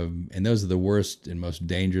 And those are the worst and most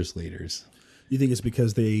dangerous leaders. You think it's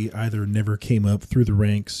because they either never came up through the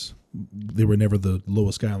ranks, they were never the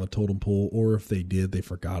lowest guy on the totem pole, or if they did, they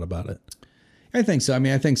forgot about it? I think so.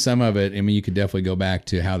 I think some of it, you could definitely go back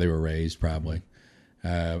to how they were raised, probably.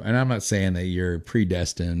 And I'm not saying that you're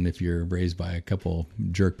predestined if you're raised by a couple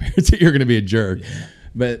jerk parents that you're going to be a jerk. Yeah.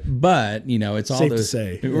 But it's all safe those. To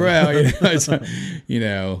say. Well,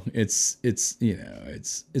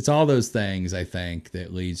 it's all those things, I think,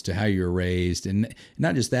 that leads to how you're raised, and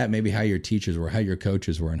not just that, maybe how your teachers were, how your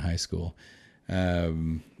coaches were in high school,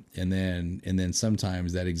 and then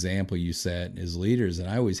sometimes that example you set as leaders. And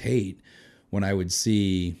I always hate when I would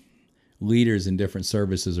see leaders in different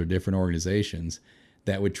services or different organizations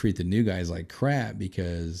that would treat the new guys like crap,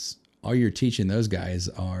 because all you're teaching those guys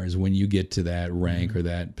is when you get to that rank or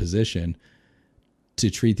that position to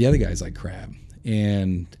treat the other guys like crap.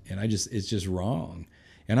 And it's just wrong.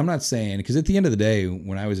 And I'm not saying, because at the end of the day,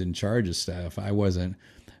 when I was in charge of stuff, it wasn't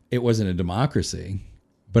a democracy,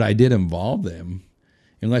 but I did involve them,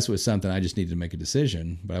 unless it was something I just needed to make a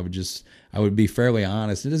decision. But I would be fairly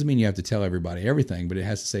honest. It doesn't mean you have to tell everybody everything, but it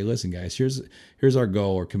has to say, listen, guys, here's our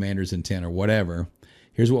goal or commander's intent or whatever.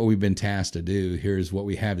 Here's what we've been tasked to do. Here's what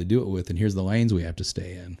we have to do it with, and here's the lanes we have to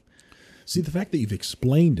stay in. See, the fact that you've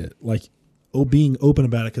explained it, like being open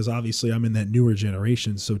about it, because obviously I'm in that newer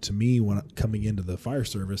generation. So to me, when coming into the fire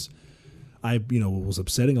service, I was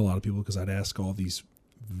upsetting a lot of people because I'd ask all these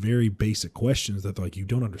very basic questions that they're like, you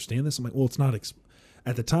don't understand this? I'm like, well, it's not.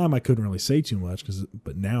 At the time, I couldn't really say too much,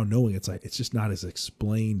 but now knowing it's just not as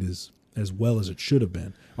explained as well as it should have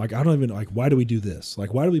been. Like, I don't even, like, why do we do this?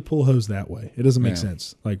 Like, why do we pull hose that way? It doesn't make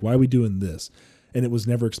sense. Like, why are we doing this? And it was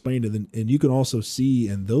never explained. And you can also see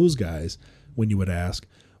in those guys, when you would ask,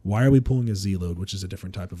 why are we pulling a Z-load, which is a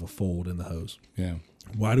different type of a fold in the hose? Yeah.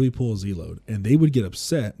 Why do we pull a Z-load? And they would get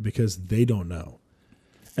upset because they don't know.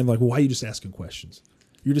 And like, well, why are you just asking questions?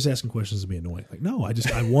 You're just asking questions to be annoying. Like, no,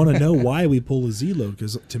 I want to know why we pull a Z-load,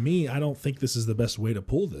 because to me, I don't think this is the best way to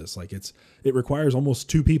pull this. Like, it requires almost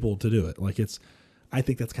two people to do it. Like, I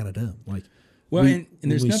think that's kind of dumb. Like, well, and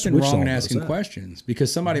there's nothing wrong in asking questions,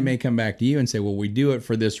 because somebody may come back to you and say, well, we do it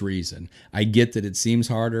for this reason. I get that it seems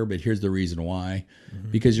harder, but here's the reason why,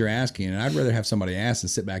 because you're asking. And I'd rather have somebody ask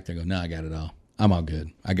and sit back there and go, no, I got it all. I'm all good.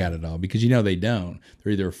 I got it all. Because they don't.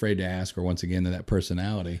 They're either afraid to ask, or once again, they're that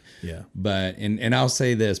personality. Yeah. But, and I'll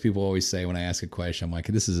say this, people always say when I ask a question, I'm like,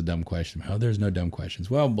 this is a dumb question. Oh, there's no dumb questions.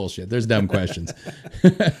 Well, bullshit. There's dumb questions.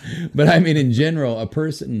 But I mean, in general, a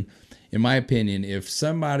person, in my opinion, if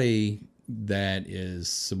somebody that is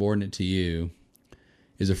subordinate to you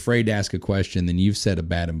is afraid to ask a question, then you've set a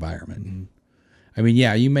bad environment. Mm-hmm. I mean,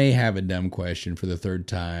 yeah, you may have a dumb question for the third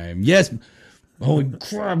time. Yes. Holy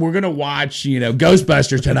crap, we're going to watch,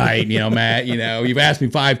 Ghostbusters tonight, Matt, you've asked me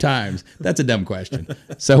 5 times. That's a dumb question.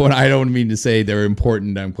 So I don't mean to say they're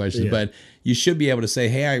important dumb questions, but you should be able to say,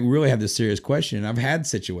 hey, I really have this serious question. And I've had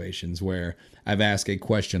situations where I've asked a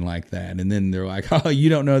question like that, and then they're like, oh, you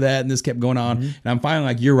don't know that, and this kept going on. And I'm finally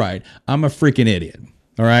like, you're right. I'm a freaking idiot.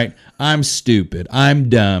 All right? I'm stupid. I'm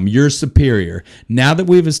dumb. You're superior. Now that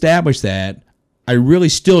we've established that, I really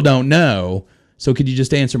still don't know, so could you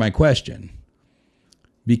just answer my question?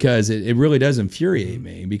 Because it really does infuriate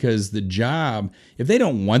me, because the job, if they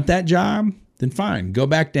don't want that job, then fine, go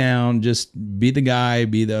back down, just be the guy,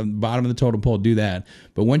 be the bottom of the totem pole, do that.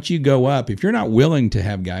 But once you go up, if you're not willing to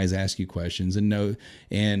have guys ask you questions and know,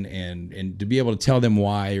 and to be able to tell them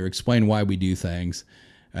why or explain why we do things,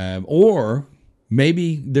 or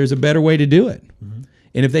maybe there's a better way to do it. Mm-hmm.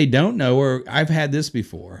 And if they don't know, or I've had this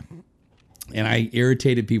before, and I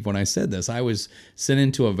irritated people when I said this, I was sent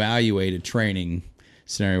in to evaluate a training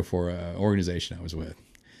scenario for an organization I was with,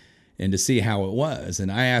 and to see how it was.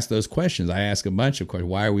 And I asked those questions. I asked a bunch of questions.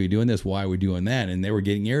 Why are we doing this? Why are we doing that? And they were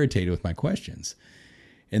getting irritated with my questions.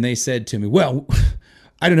 And they said to me, well,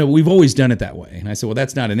 I don't know, we've always done it that way. And I said, well,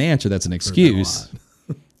 that's not an answer. That's an excuse.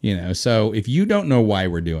 So if you don't know why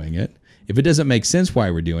we're doing it, If it doesn't make sense why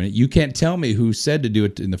we're doing it, you can't tell me who said to do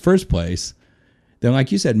it in the first place. Then,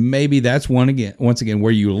 like you said, maybe that's once again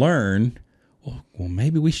where you learn, well,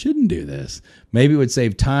 maybe we shouldn't do this. Maybe it would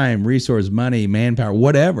save time, resource, money, manpower,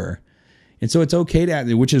 whatever. And so it's okay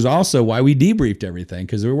to, which is also why we debriefed everything,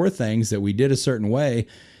 because there were things that we did a certain way.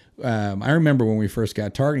 I remember when we first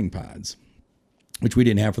got targeting pods, which we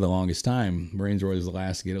didn't have for the longest time. Marines were always the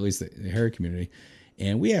last to get, at least the Harry community.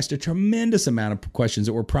 And we asked a tremendous amount of questions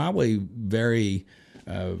that were probably very,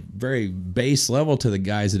 very base level to the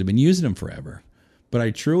guys that have been using them forever. But I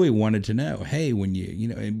truly wanted to know, hey, when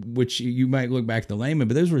which you might look back at the layman,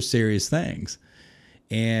 but those were serious things.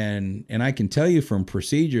 And I can tell you from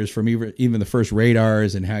procedures, from even the first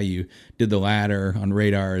radars and how you did the ladder on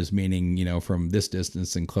radars, meaning, from this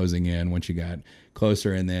distance and closing in once you got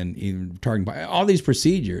closer, and then even targeting, all these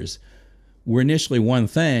procedures were initially one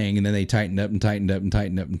thing, and then they tightened up and tightened up and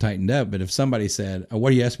tightened up and tightened up. But if somebody said, "Oh, what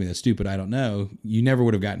do you ask me? That's stupid. I don't know," you never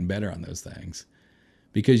would have gotten better on those things,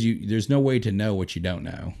 because there's no way to know what you don't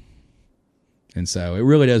know. And so it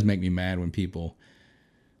really does make me mad when people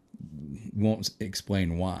won't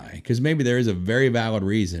explain why, because maybe there is a very valid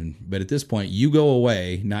reason, but at this point you go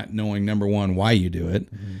away not knowing, number one, why you do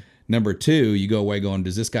it. Mm-hmm. Number two, you go away going,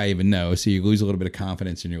 does this guy even know? So you lose a little bit of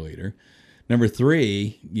confidence in your leader. Number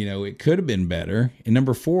three, it could have been better. And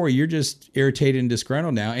number four, you're just irritated and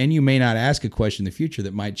disgruntled now, and you may not ask a question in the future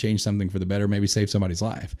that might change something for the better, maybe save somebody's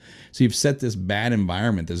life. So you've set this bad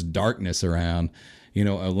environment, this darkness around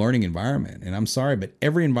a learning environment. And I'm sorry, but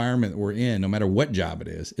every environment that we're in, no matter what job it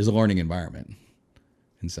is a learning environment.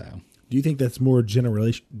 And so, do you think that's more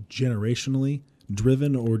generationally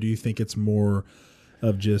driven, or do you think it's more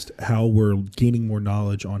of just how we're gaining more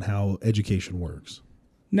knowledge on how education works?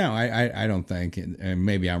 No, I don't think, and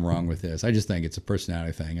maybe I'm wrong with this. I just think it's a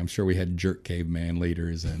personality thing. I'm sure we had jerk caveman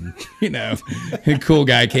leaders and, cool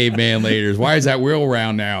guy caveman leaders. Why is that wheel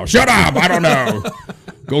round now? Shut up! I don't know.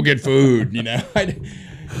 Go get food.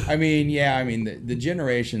 The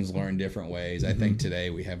generations learn different ways. I think today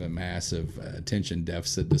we have a massive attention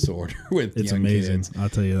deficit disorder with it's young amazing. kids. I'll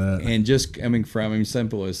tell you that. And just coming from,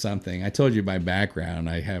 simple as something. I told you my background.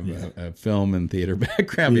 I have a film and theater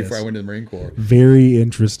background before I went to the Marine Corps. Very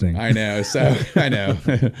interesting. I know. So I know.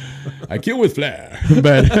 I kill with flair.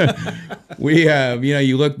 But we have,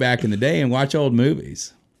 you look back in the day and watch old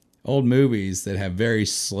movies that have very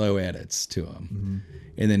slow edits to them. Mm-hmm.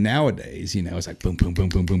 And then nowadays, it's like boom, boom, boom,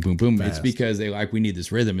 boom, boom, boom, boom. Fast. It's because we need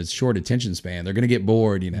this rhythm. It's short attention span. They're going to get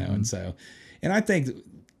bored, Mm-hmm. And so, and I think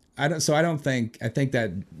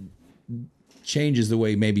that changes the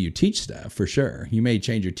way maybe you teach stuff for sure. You may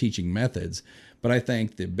change your teaching methods, but I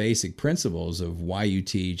think the basic principles of why you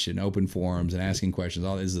teach and open forums and asking questions,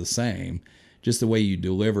 all is the same. Just the way you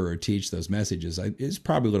deliver or teach those messages is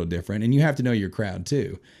probably a little different. And you have to know your crowd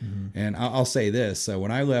too. Mm-hmm. And I'll say this. So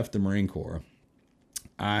when I left the Marine Corps,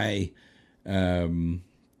 I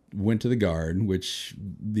went to the Guard, which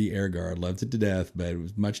the Air Guard loved it to death, but it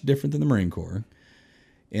was much different than the Marine Corps.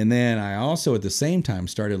 And then I also, at the same time,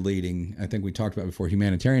 started leading, I think we talked about before,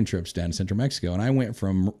 humanitarian trips down to Central Mexico. And I went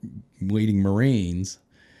from leading Marines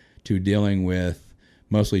to dealing with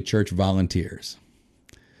mostly church volunteers.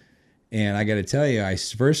 And I got to tell you, I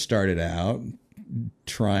first started out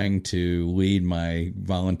trying to lead my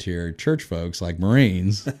volunteer church folks like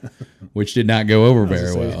Marines, which did not go over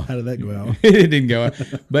very well. How did that go out? It didn't go out.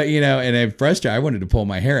 But, and at first I wanted to pull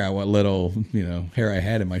my hair out, what little, hair I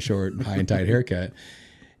had in my short, high and tight haircut.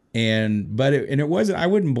 It wasn't, I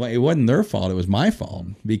wouldn't blame, it wasn't their fault. It was my fault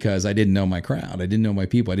because I didn't know my crowd. I didn't know my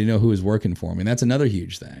people. I didn't know who was working for me. And that's another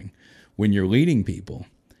huge thing. When you're leading people,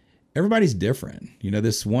 everybody's different.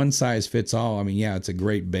 This one size fits all. It's a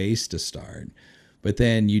great base to start, but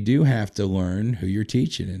then you do have to learn who you're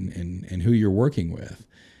teaching and who you're working with.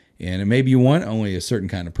 And maybe you want only a certain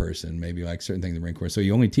kind of person, maybe like certain things in the Marine Corps. So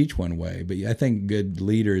you only teach one way. But I think good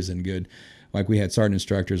leaders and good, like we had sergeant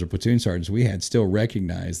instructors or platoon sergeants, we had still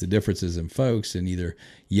recognized the differences in folks and either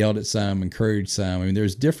yelled at some, encouraged some.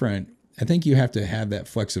 There's different, I think you have to have that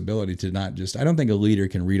flexibility to not just, I don't think a leader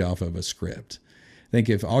can read off of a script. I think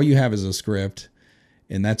if all you have is a script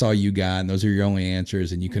and that's all you got and those are your only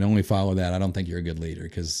answers and you can only follow that, I don't think you're a good leader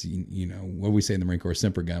because, what we say in the Marine Corps,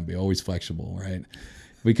 semper gumby, always flexible, right?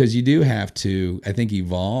 Because you do have to, I think,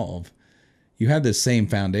 evolve. You have the same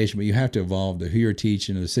foundation, but you have to evolve to who you're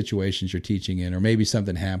teaching or the situations you're teaching in, or maybe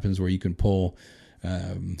something happens where you can pull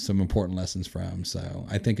some important lessons from. So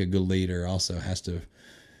I think a good leader also has to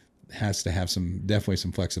have definitely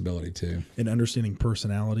some flexibility too. And understanding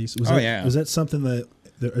personalities. Was that something that,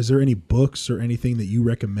 is there any books or anything that you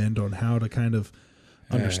recommend on how to kind of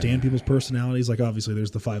understand people's personalities? Like, obviously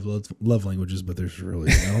there's the 5 love languages, but there's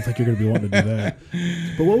really, I don't think you're going to be wanting to do that.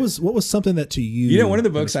 But what was something that to you? You know, one of the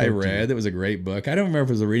books I read that was a great book. I don't remember if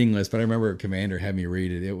it was a reading list, but I remember Commander had me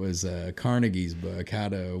read it. It was Carnegie's book, How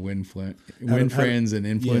to Win Friends and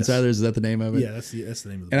Influence Others. Is that the name of it? Yeah, that's the name of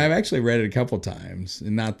the book. And I've actually read it a couple times,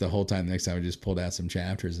 and not the whole time. The next time I just pulled out some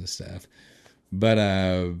chapters and stuff. But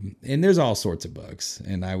and there's all sorts of books,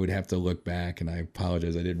 and I would have to look back, and I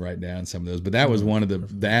apologize I didn't write down some of those. But that was one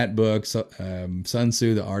of that book, Sun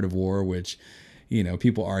Tzu, The Art of War, which, you know,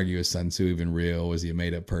 people argue, is Sun Tzu even real? Was he a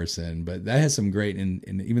made up person? But that has some great, and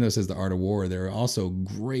even though it says The Art of War, there are also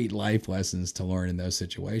great life lessons to learn in those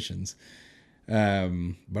situations.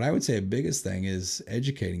 But I would say the biggest thing is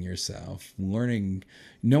educating yourself, knowing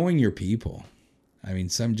your people. I mean,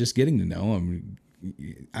 just getting to know them.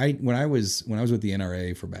 When I was with the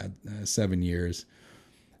NRA for about 7 years,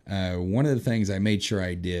 one of the things I made sure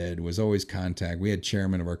I did was always contact. We had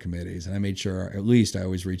chairmen of our committees, and I made sure at least I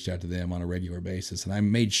always reached out to them on a regular basis. And I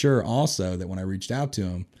made sure also that when I reached out to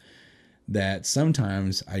them, that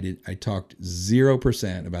sometimes I talked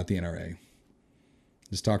 0% about the NRA.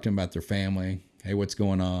 Just talked to them about their family. Hey, what's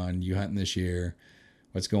going on? You hunting this year?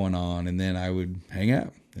 What's going on? And then I would hang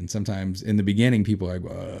up. And sometimes in the beginning, people are like,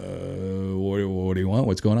 what do you want?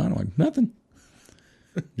 What's going on? I'm like, nothing.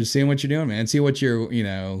 Just seeing what you're doing, man. See what you're,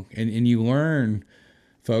 and you learn,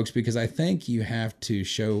 folks, because I think you have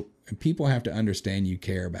to people have to understand you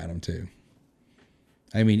care about them too.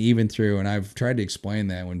 I mean, even through, and I've tried to explain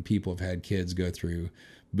that when people have had kids go through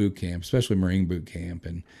boot camp, especially Marine boot camp,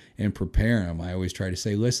 and prepare them. I always try to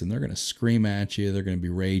say, listen, they're going to scream at you. They're going to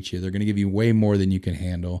berate you. They're going to give you way more than you can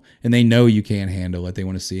handle. And they know you can't handle it. They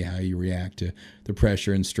want to see how you react to the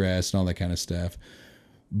pressure and stress and all that kind of stuff.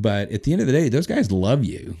 But at the end of the day, those guys love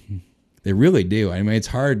you. They really do. I mean, it's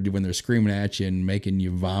hard when they're screaming at you and making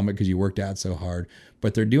you vomit because you worked out so hard,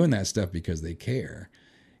 but they're doing that stuff because they care.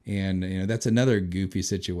 And, that's another goofy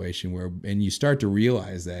situation and you start to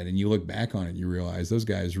realize that, and you look back on it, you realize those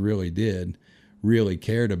guys really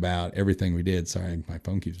cared about everything we did. Sorry, my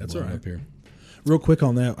phone keeps blowing up here. Real quick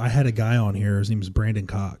on that, I had a guy on here. His name is Brandon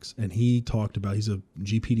Cox, and he talked about, he's a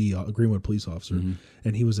GPD, a Greenwood police officer,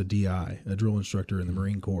 and he was a DI, a drill instructor in the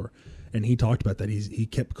Marine Corps. And he talked about that. He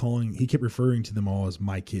kept referring to them all as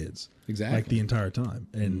my kids. Exactly. Like the entire time.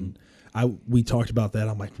 And we talked about that.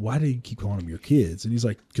 I'm like, why do you keep calling them your kids? And he's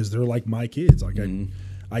like, because they're like my kids. Like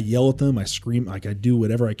I yell at them, I scream, like I do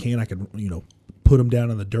whatever I can. I can, put them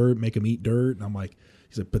down in the dirt, make them eat dirt. And I'm like,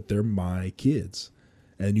 he's like, but they're my kids.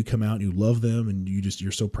 And you come out and you love them, and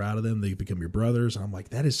you're so proud of them. They become your brothers. And I'm like,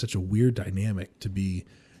 that is such a weird dynamic to be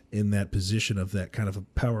in that position of that kind of a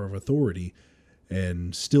power of authority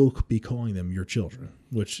and still be calling them your children,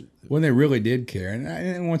 which when they really did care.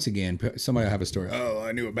 And once again, somebody will have a story. Oh,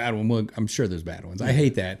 I knew a bad one. Well, I'm sure there's bad ones. I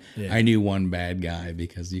hate that. Yeah. I knew one bad guy,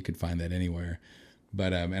 because you could find that anywhere.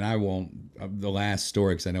 But, and I won't, the last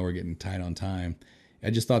story, because I know we're getting tight on time. I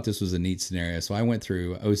just thought this was a neat scenario. So I went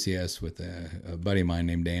through OCS with a buddy of mine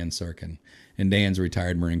named Dan Sirkin. And Dan's a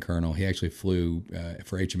retired Marine colonel. He actually flew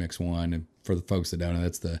for HMX-1. And for the folks that don't know,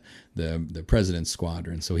 that's the President's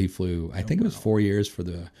Squadron. So he flew, I think it was 4 years for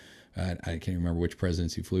I can't remember which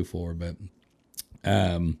presidents he flew for. But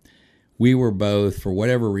we were both, for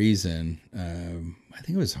whatever reason, I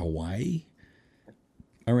think it was Hawaii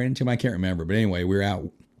I ran into him. I can't remember. But anyway, we were out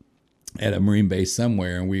at a Marine base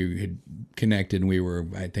somewhere, and we had connected,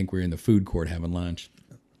 and I think we were in the food court having lunch.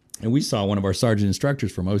 And we saw one of our sergeant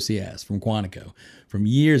instructors from OCS, from Quantico, from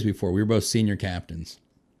years before. We were both senior captains.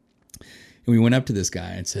 And we went up to this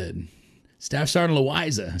guy and said, Staff Sergeant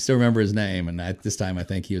Loiza. I still remember his name. And at this time, I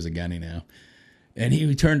think he was a gunny now. And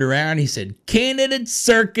he turned around, he said, Candidate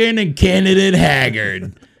Sirkin and Candidate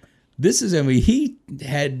Haggard. He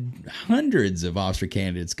had hundreds of officer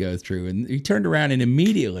candidates go through, and he turned around and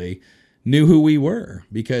immediately knew who we were,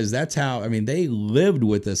 because that's how, they lived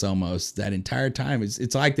with us almost that entire time.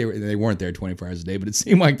 It's like they weren't there 24 hours a day, but it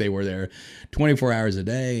seemed like they were there 24 hours a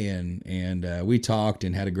day. And we talked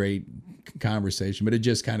and had a great conversation, but it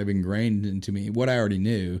just kind of ingrained into me. What I already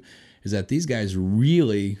knew is that these guys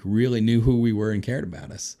really, really knew who we were and cared about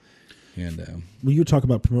us. And when you talk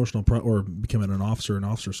about promotional or becoming an officer in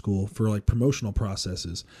officer school, for like promotional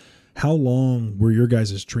processes, how long were your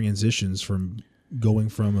guys' transitions from going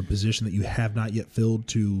from a position that you have not yet filled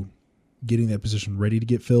to getting that position ready to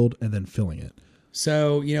get filled and then filling it?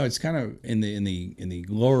 So, it's kind of in the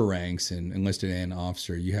lower ranks and enlisted and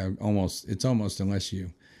officer, you have it's almost unless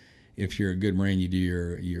if you're a good Marine, you do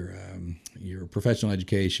your professional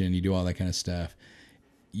education, you do all that kind of stuff.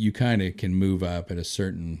 You kind of can move up at a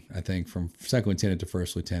certain, I think from second lieutenant to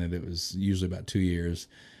first lieutenant, it was usually about 2 years.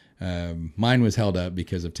 Mine was held up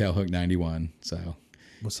because of Tailhook 91. So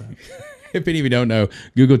What's that? if any of you don't know,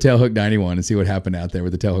 Google Tailhook 91 and see what happened out there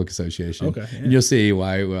with the Tailhook Association. Okay, yeah. And you'll see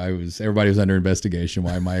why everybody was under investigation.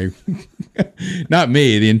 Why not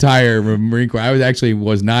me, the entire Marine Corps. I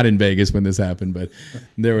was not in Vegas when this happened, but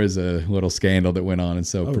there was a little scandal that went on. And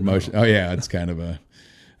so promotion. No. Oh yeah, it's kind of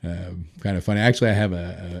funny. Actually, I have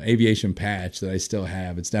a aviation patch that I still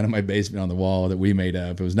have. It's down in my basement on the wall that we made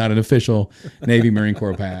up. It was not an official Navy Marine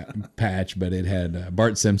Corps patch, but it had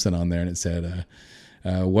Bart Simpson on there, and it said,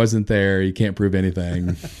 wasn't there, you can't prove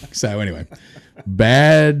anything. So anyway,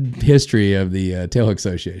 bad history of the Tailhook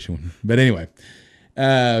Association. But anyway,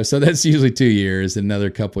 so that's usually 2 years, another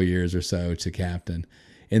couple years or so to captain.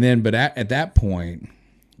 And then, but at that point,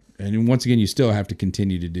 and once again, you still have to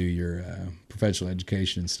continue to do your professional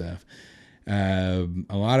education and stuff. A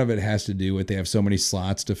lot of it has to do with they have so many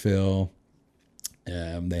slots to fill.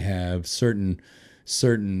 They have certain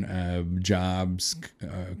jobs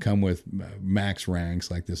come with max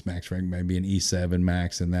ranks, like this max rank might be an E7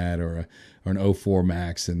 max in that, or an O4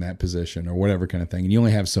 max in that position, or whatever kind of thing. And you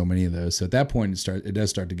only have so many of those. So at that point, it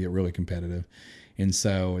does start to get really competitive. And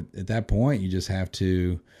so at that point, you just have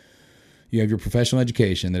to. You have your professional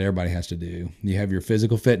education that everybody has to do. You have your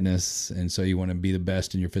physical fitness, and so you want to be the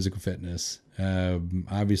best in your physical fitness.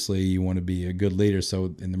 Obviously, you want to be a good leader.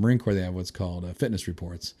 So in the Marine Corps, they have what's called fitness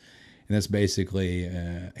reports, and that's basically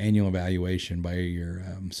annual evaluation by your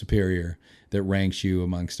superior that ranks you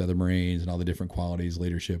amongst other Marines and all the different qualities,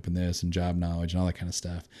 leadership and this, and job knowledge and all that kind of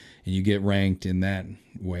stuff. And you get ranked in that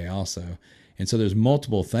way also. And so there's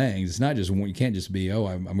multiple things. It's not just one. You can't just be,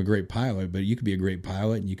 I'm a great pilot, but you could be a great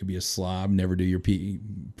pilot and you could be a slob, never do your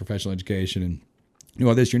professional education, and do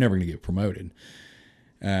all this. You're never going to get promoted.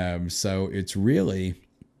 So it's really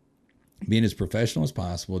being as professional as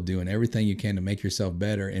possible, doing everything you can to make yourself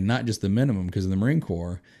better, and not just the minimum. Because in the Marine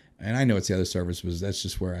Corps, and I know it's the other service, that's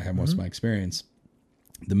just where I have most of my experience.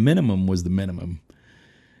 The minimum was the minimum.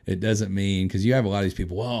 It doesn't mean, because you have a lot of these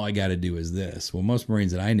people, well, all I got to do is this. Well, most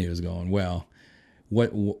Marines that I knew is going, well,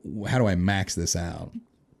 how do I max this out?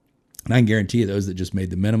 And I can guarantee you those that just made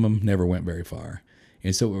the minimum never went very far.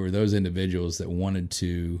 And so it were those individuals that wanted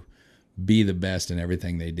to be the best in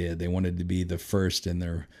everything they did. They wanted to be the first in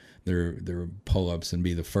their pull-ups, and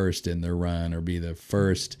be the first in their run, or be the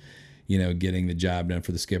first, getting the job done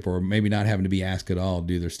for the skipper, or maybe not having to be asked at all,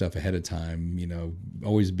 do their stuff ahead of time,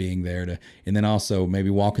 always being there and then also maybe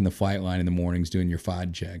walking the flight line in the mornings, doing your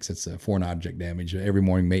FOD checks. It's a foreign object damage. Every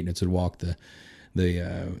morning maintenance would walk the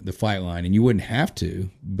flight line, and you wouldn't have to,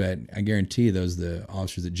 but I guarantee you the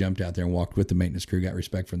officers that jumped out there and walked with the maintenance crew got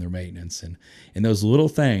respect from their maintenance. And those little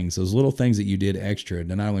things that you did extra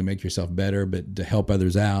to not only make yourself better, but to help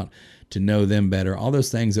others out, to know them better, all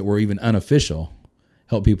those things that were even unofficial,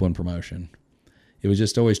 help people in promotion. It was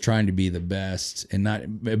just always trying to be the best, and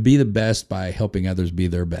not be the best by helping others be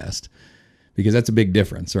their best, because that's a big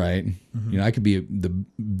difference, right? Mm-hmm. I could be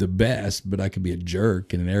the best, but I could be a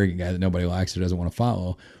jerk and an arrogant guy that nobody likes or doesn't want to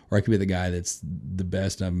follow, or I could be the guy that's the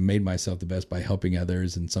best, and I've made myself the best by helping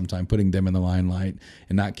others, and sometimes putting them in the limelight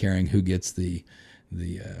and not caring who gets the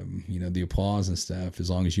applause and stuff, as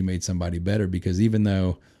long as you made somebody better. Because even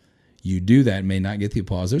though you do that and may not get the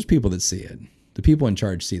applause, there's people that see it. The people in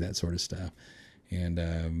charge see that sort of stuff. And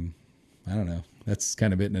I don't know. That's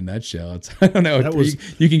kind of it in a nutshell. I don't know.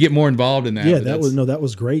 You can get more involved in that. Yeah, that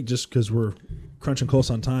was great. Just because we're crunching close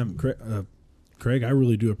on time, Craig, I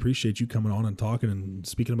really do appreciate you coming on and talking and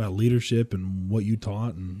speaking about leadership and what you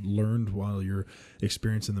taught and learned while your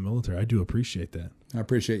experience in the military. I do appreciate that. I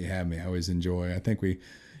appreciate you having me. I always enjoy. I think we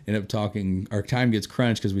end up talking. Our time gets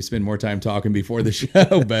crunched because we spend more time talking before the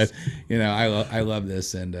show. But I love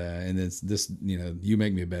this, and it's this. You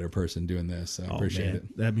make me a better person doing this. So I appreciate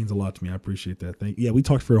it. That means a lot to me. I appreciate that. We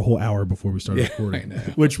talked for a whole hour before we started recording,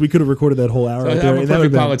 which we could have recorded that whole hour. So I'm a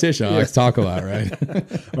perfect politician. I like to talk a lot, right?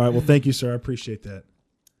 All right. Well, thank you, sir. I appreciate that.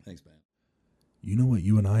 Thanks, man. You know what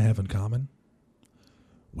you and I have in common?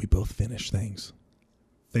 We both finish things.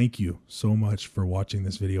 Thank you so much for watching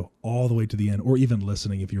this video all the way to the end, or even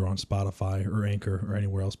listening if you're on Spotify or Anchor or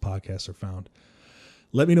anywhere else podcasts are found.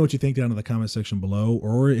 Let me know what you think down in the comment section below,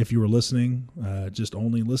 or if you were listening, just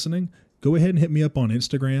only listening, go ahead and hit me up on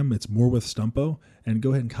Instagram. It's More with Stumpo, and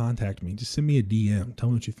go ahead and contact me. Just send me a DM. Tell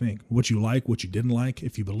me what you think, what you like, what you didn't like,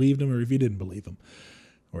 if you believed him or if you didn't believe him,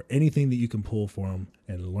 or anything that you can pull for him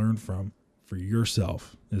and learn from for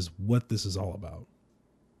yourself is what this is all about.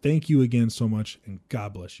 Thank you again so much, and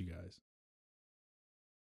God bless you guys.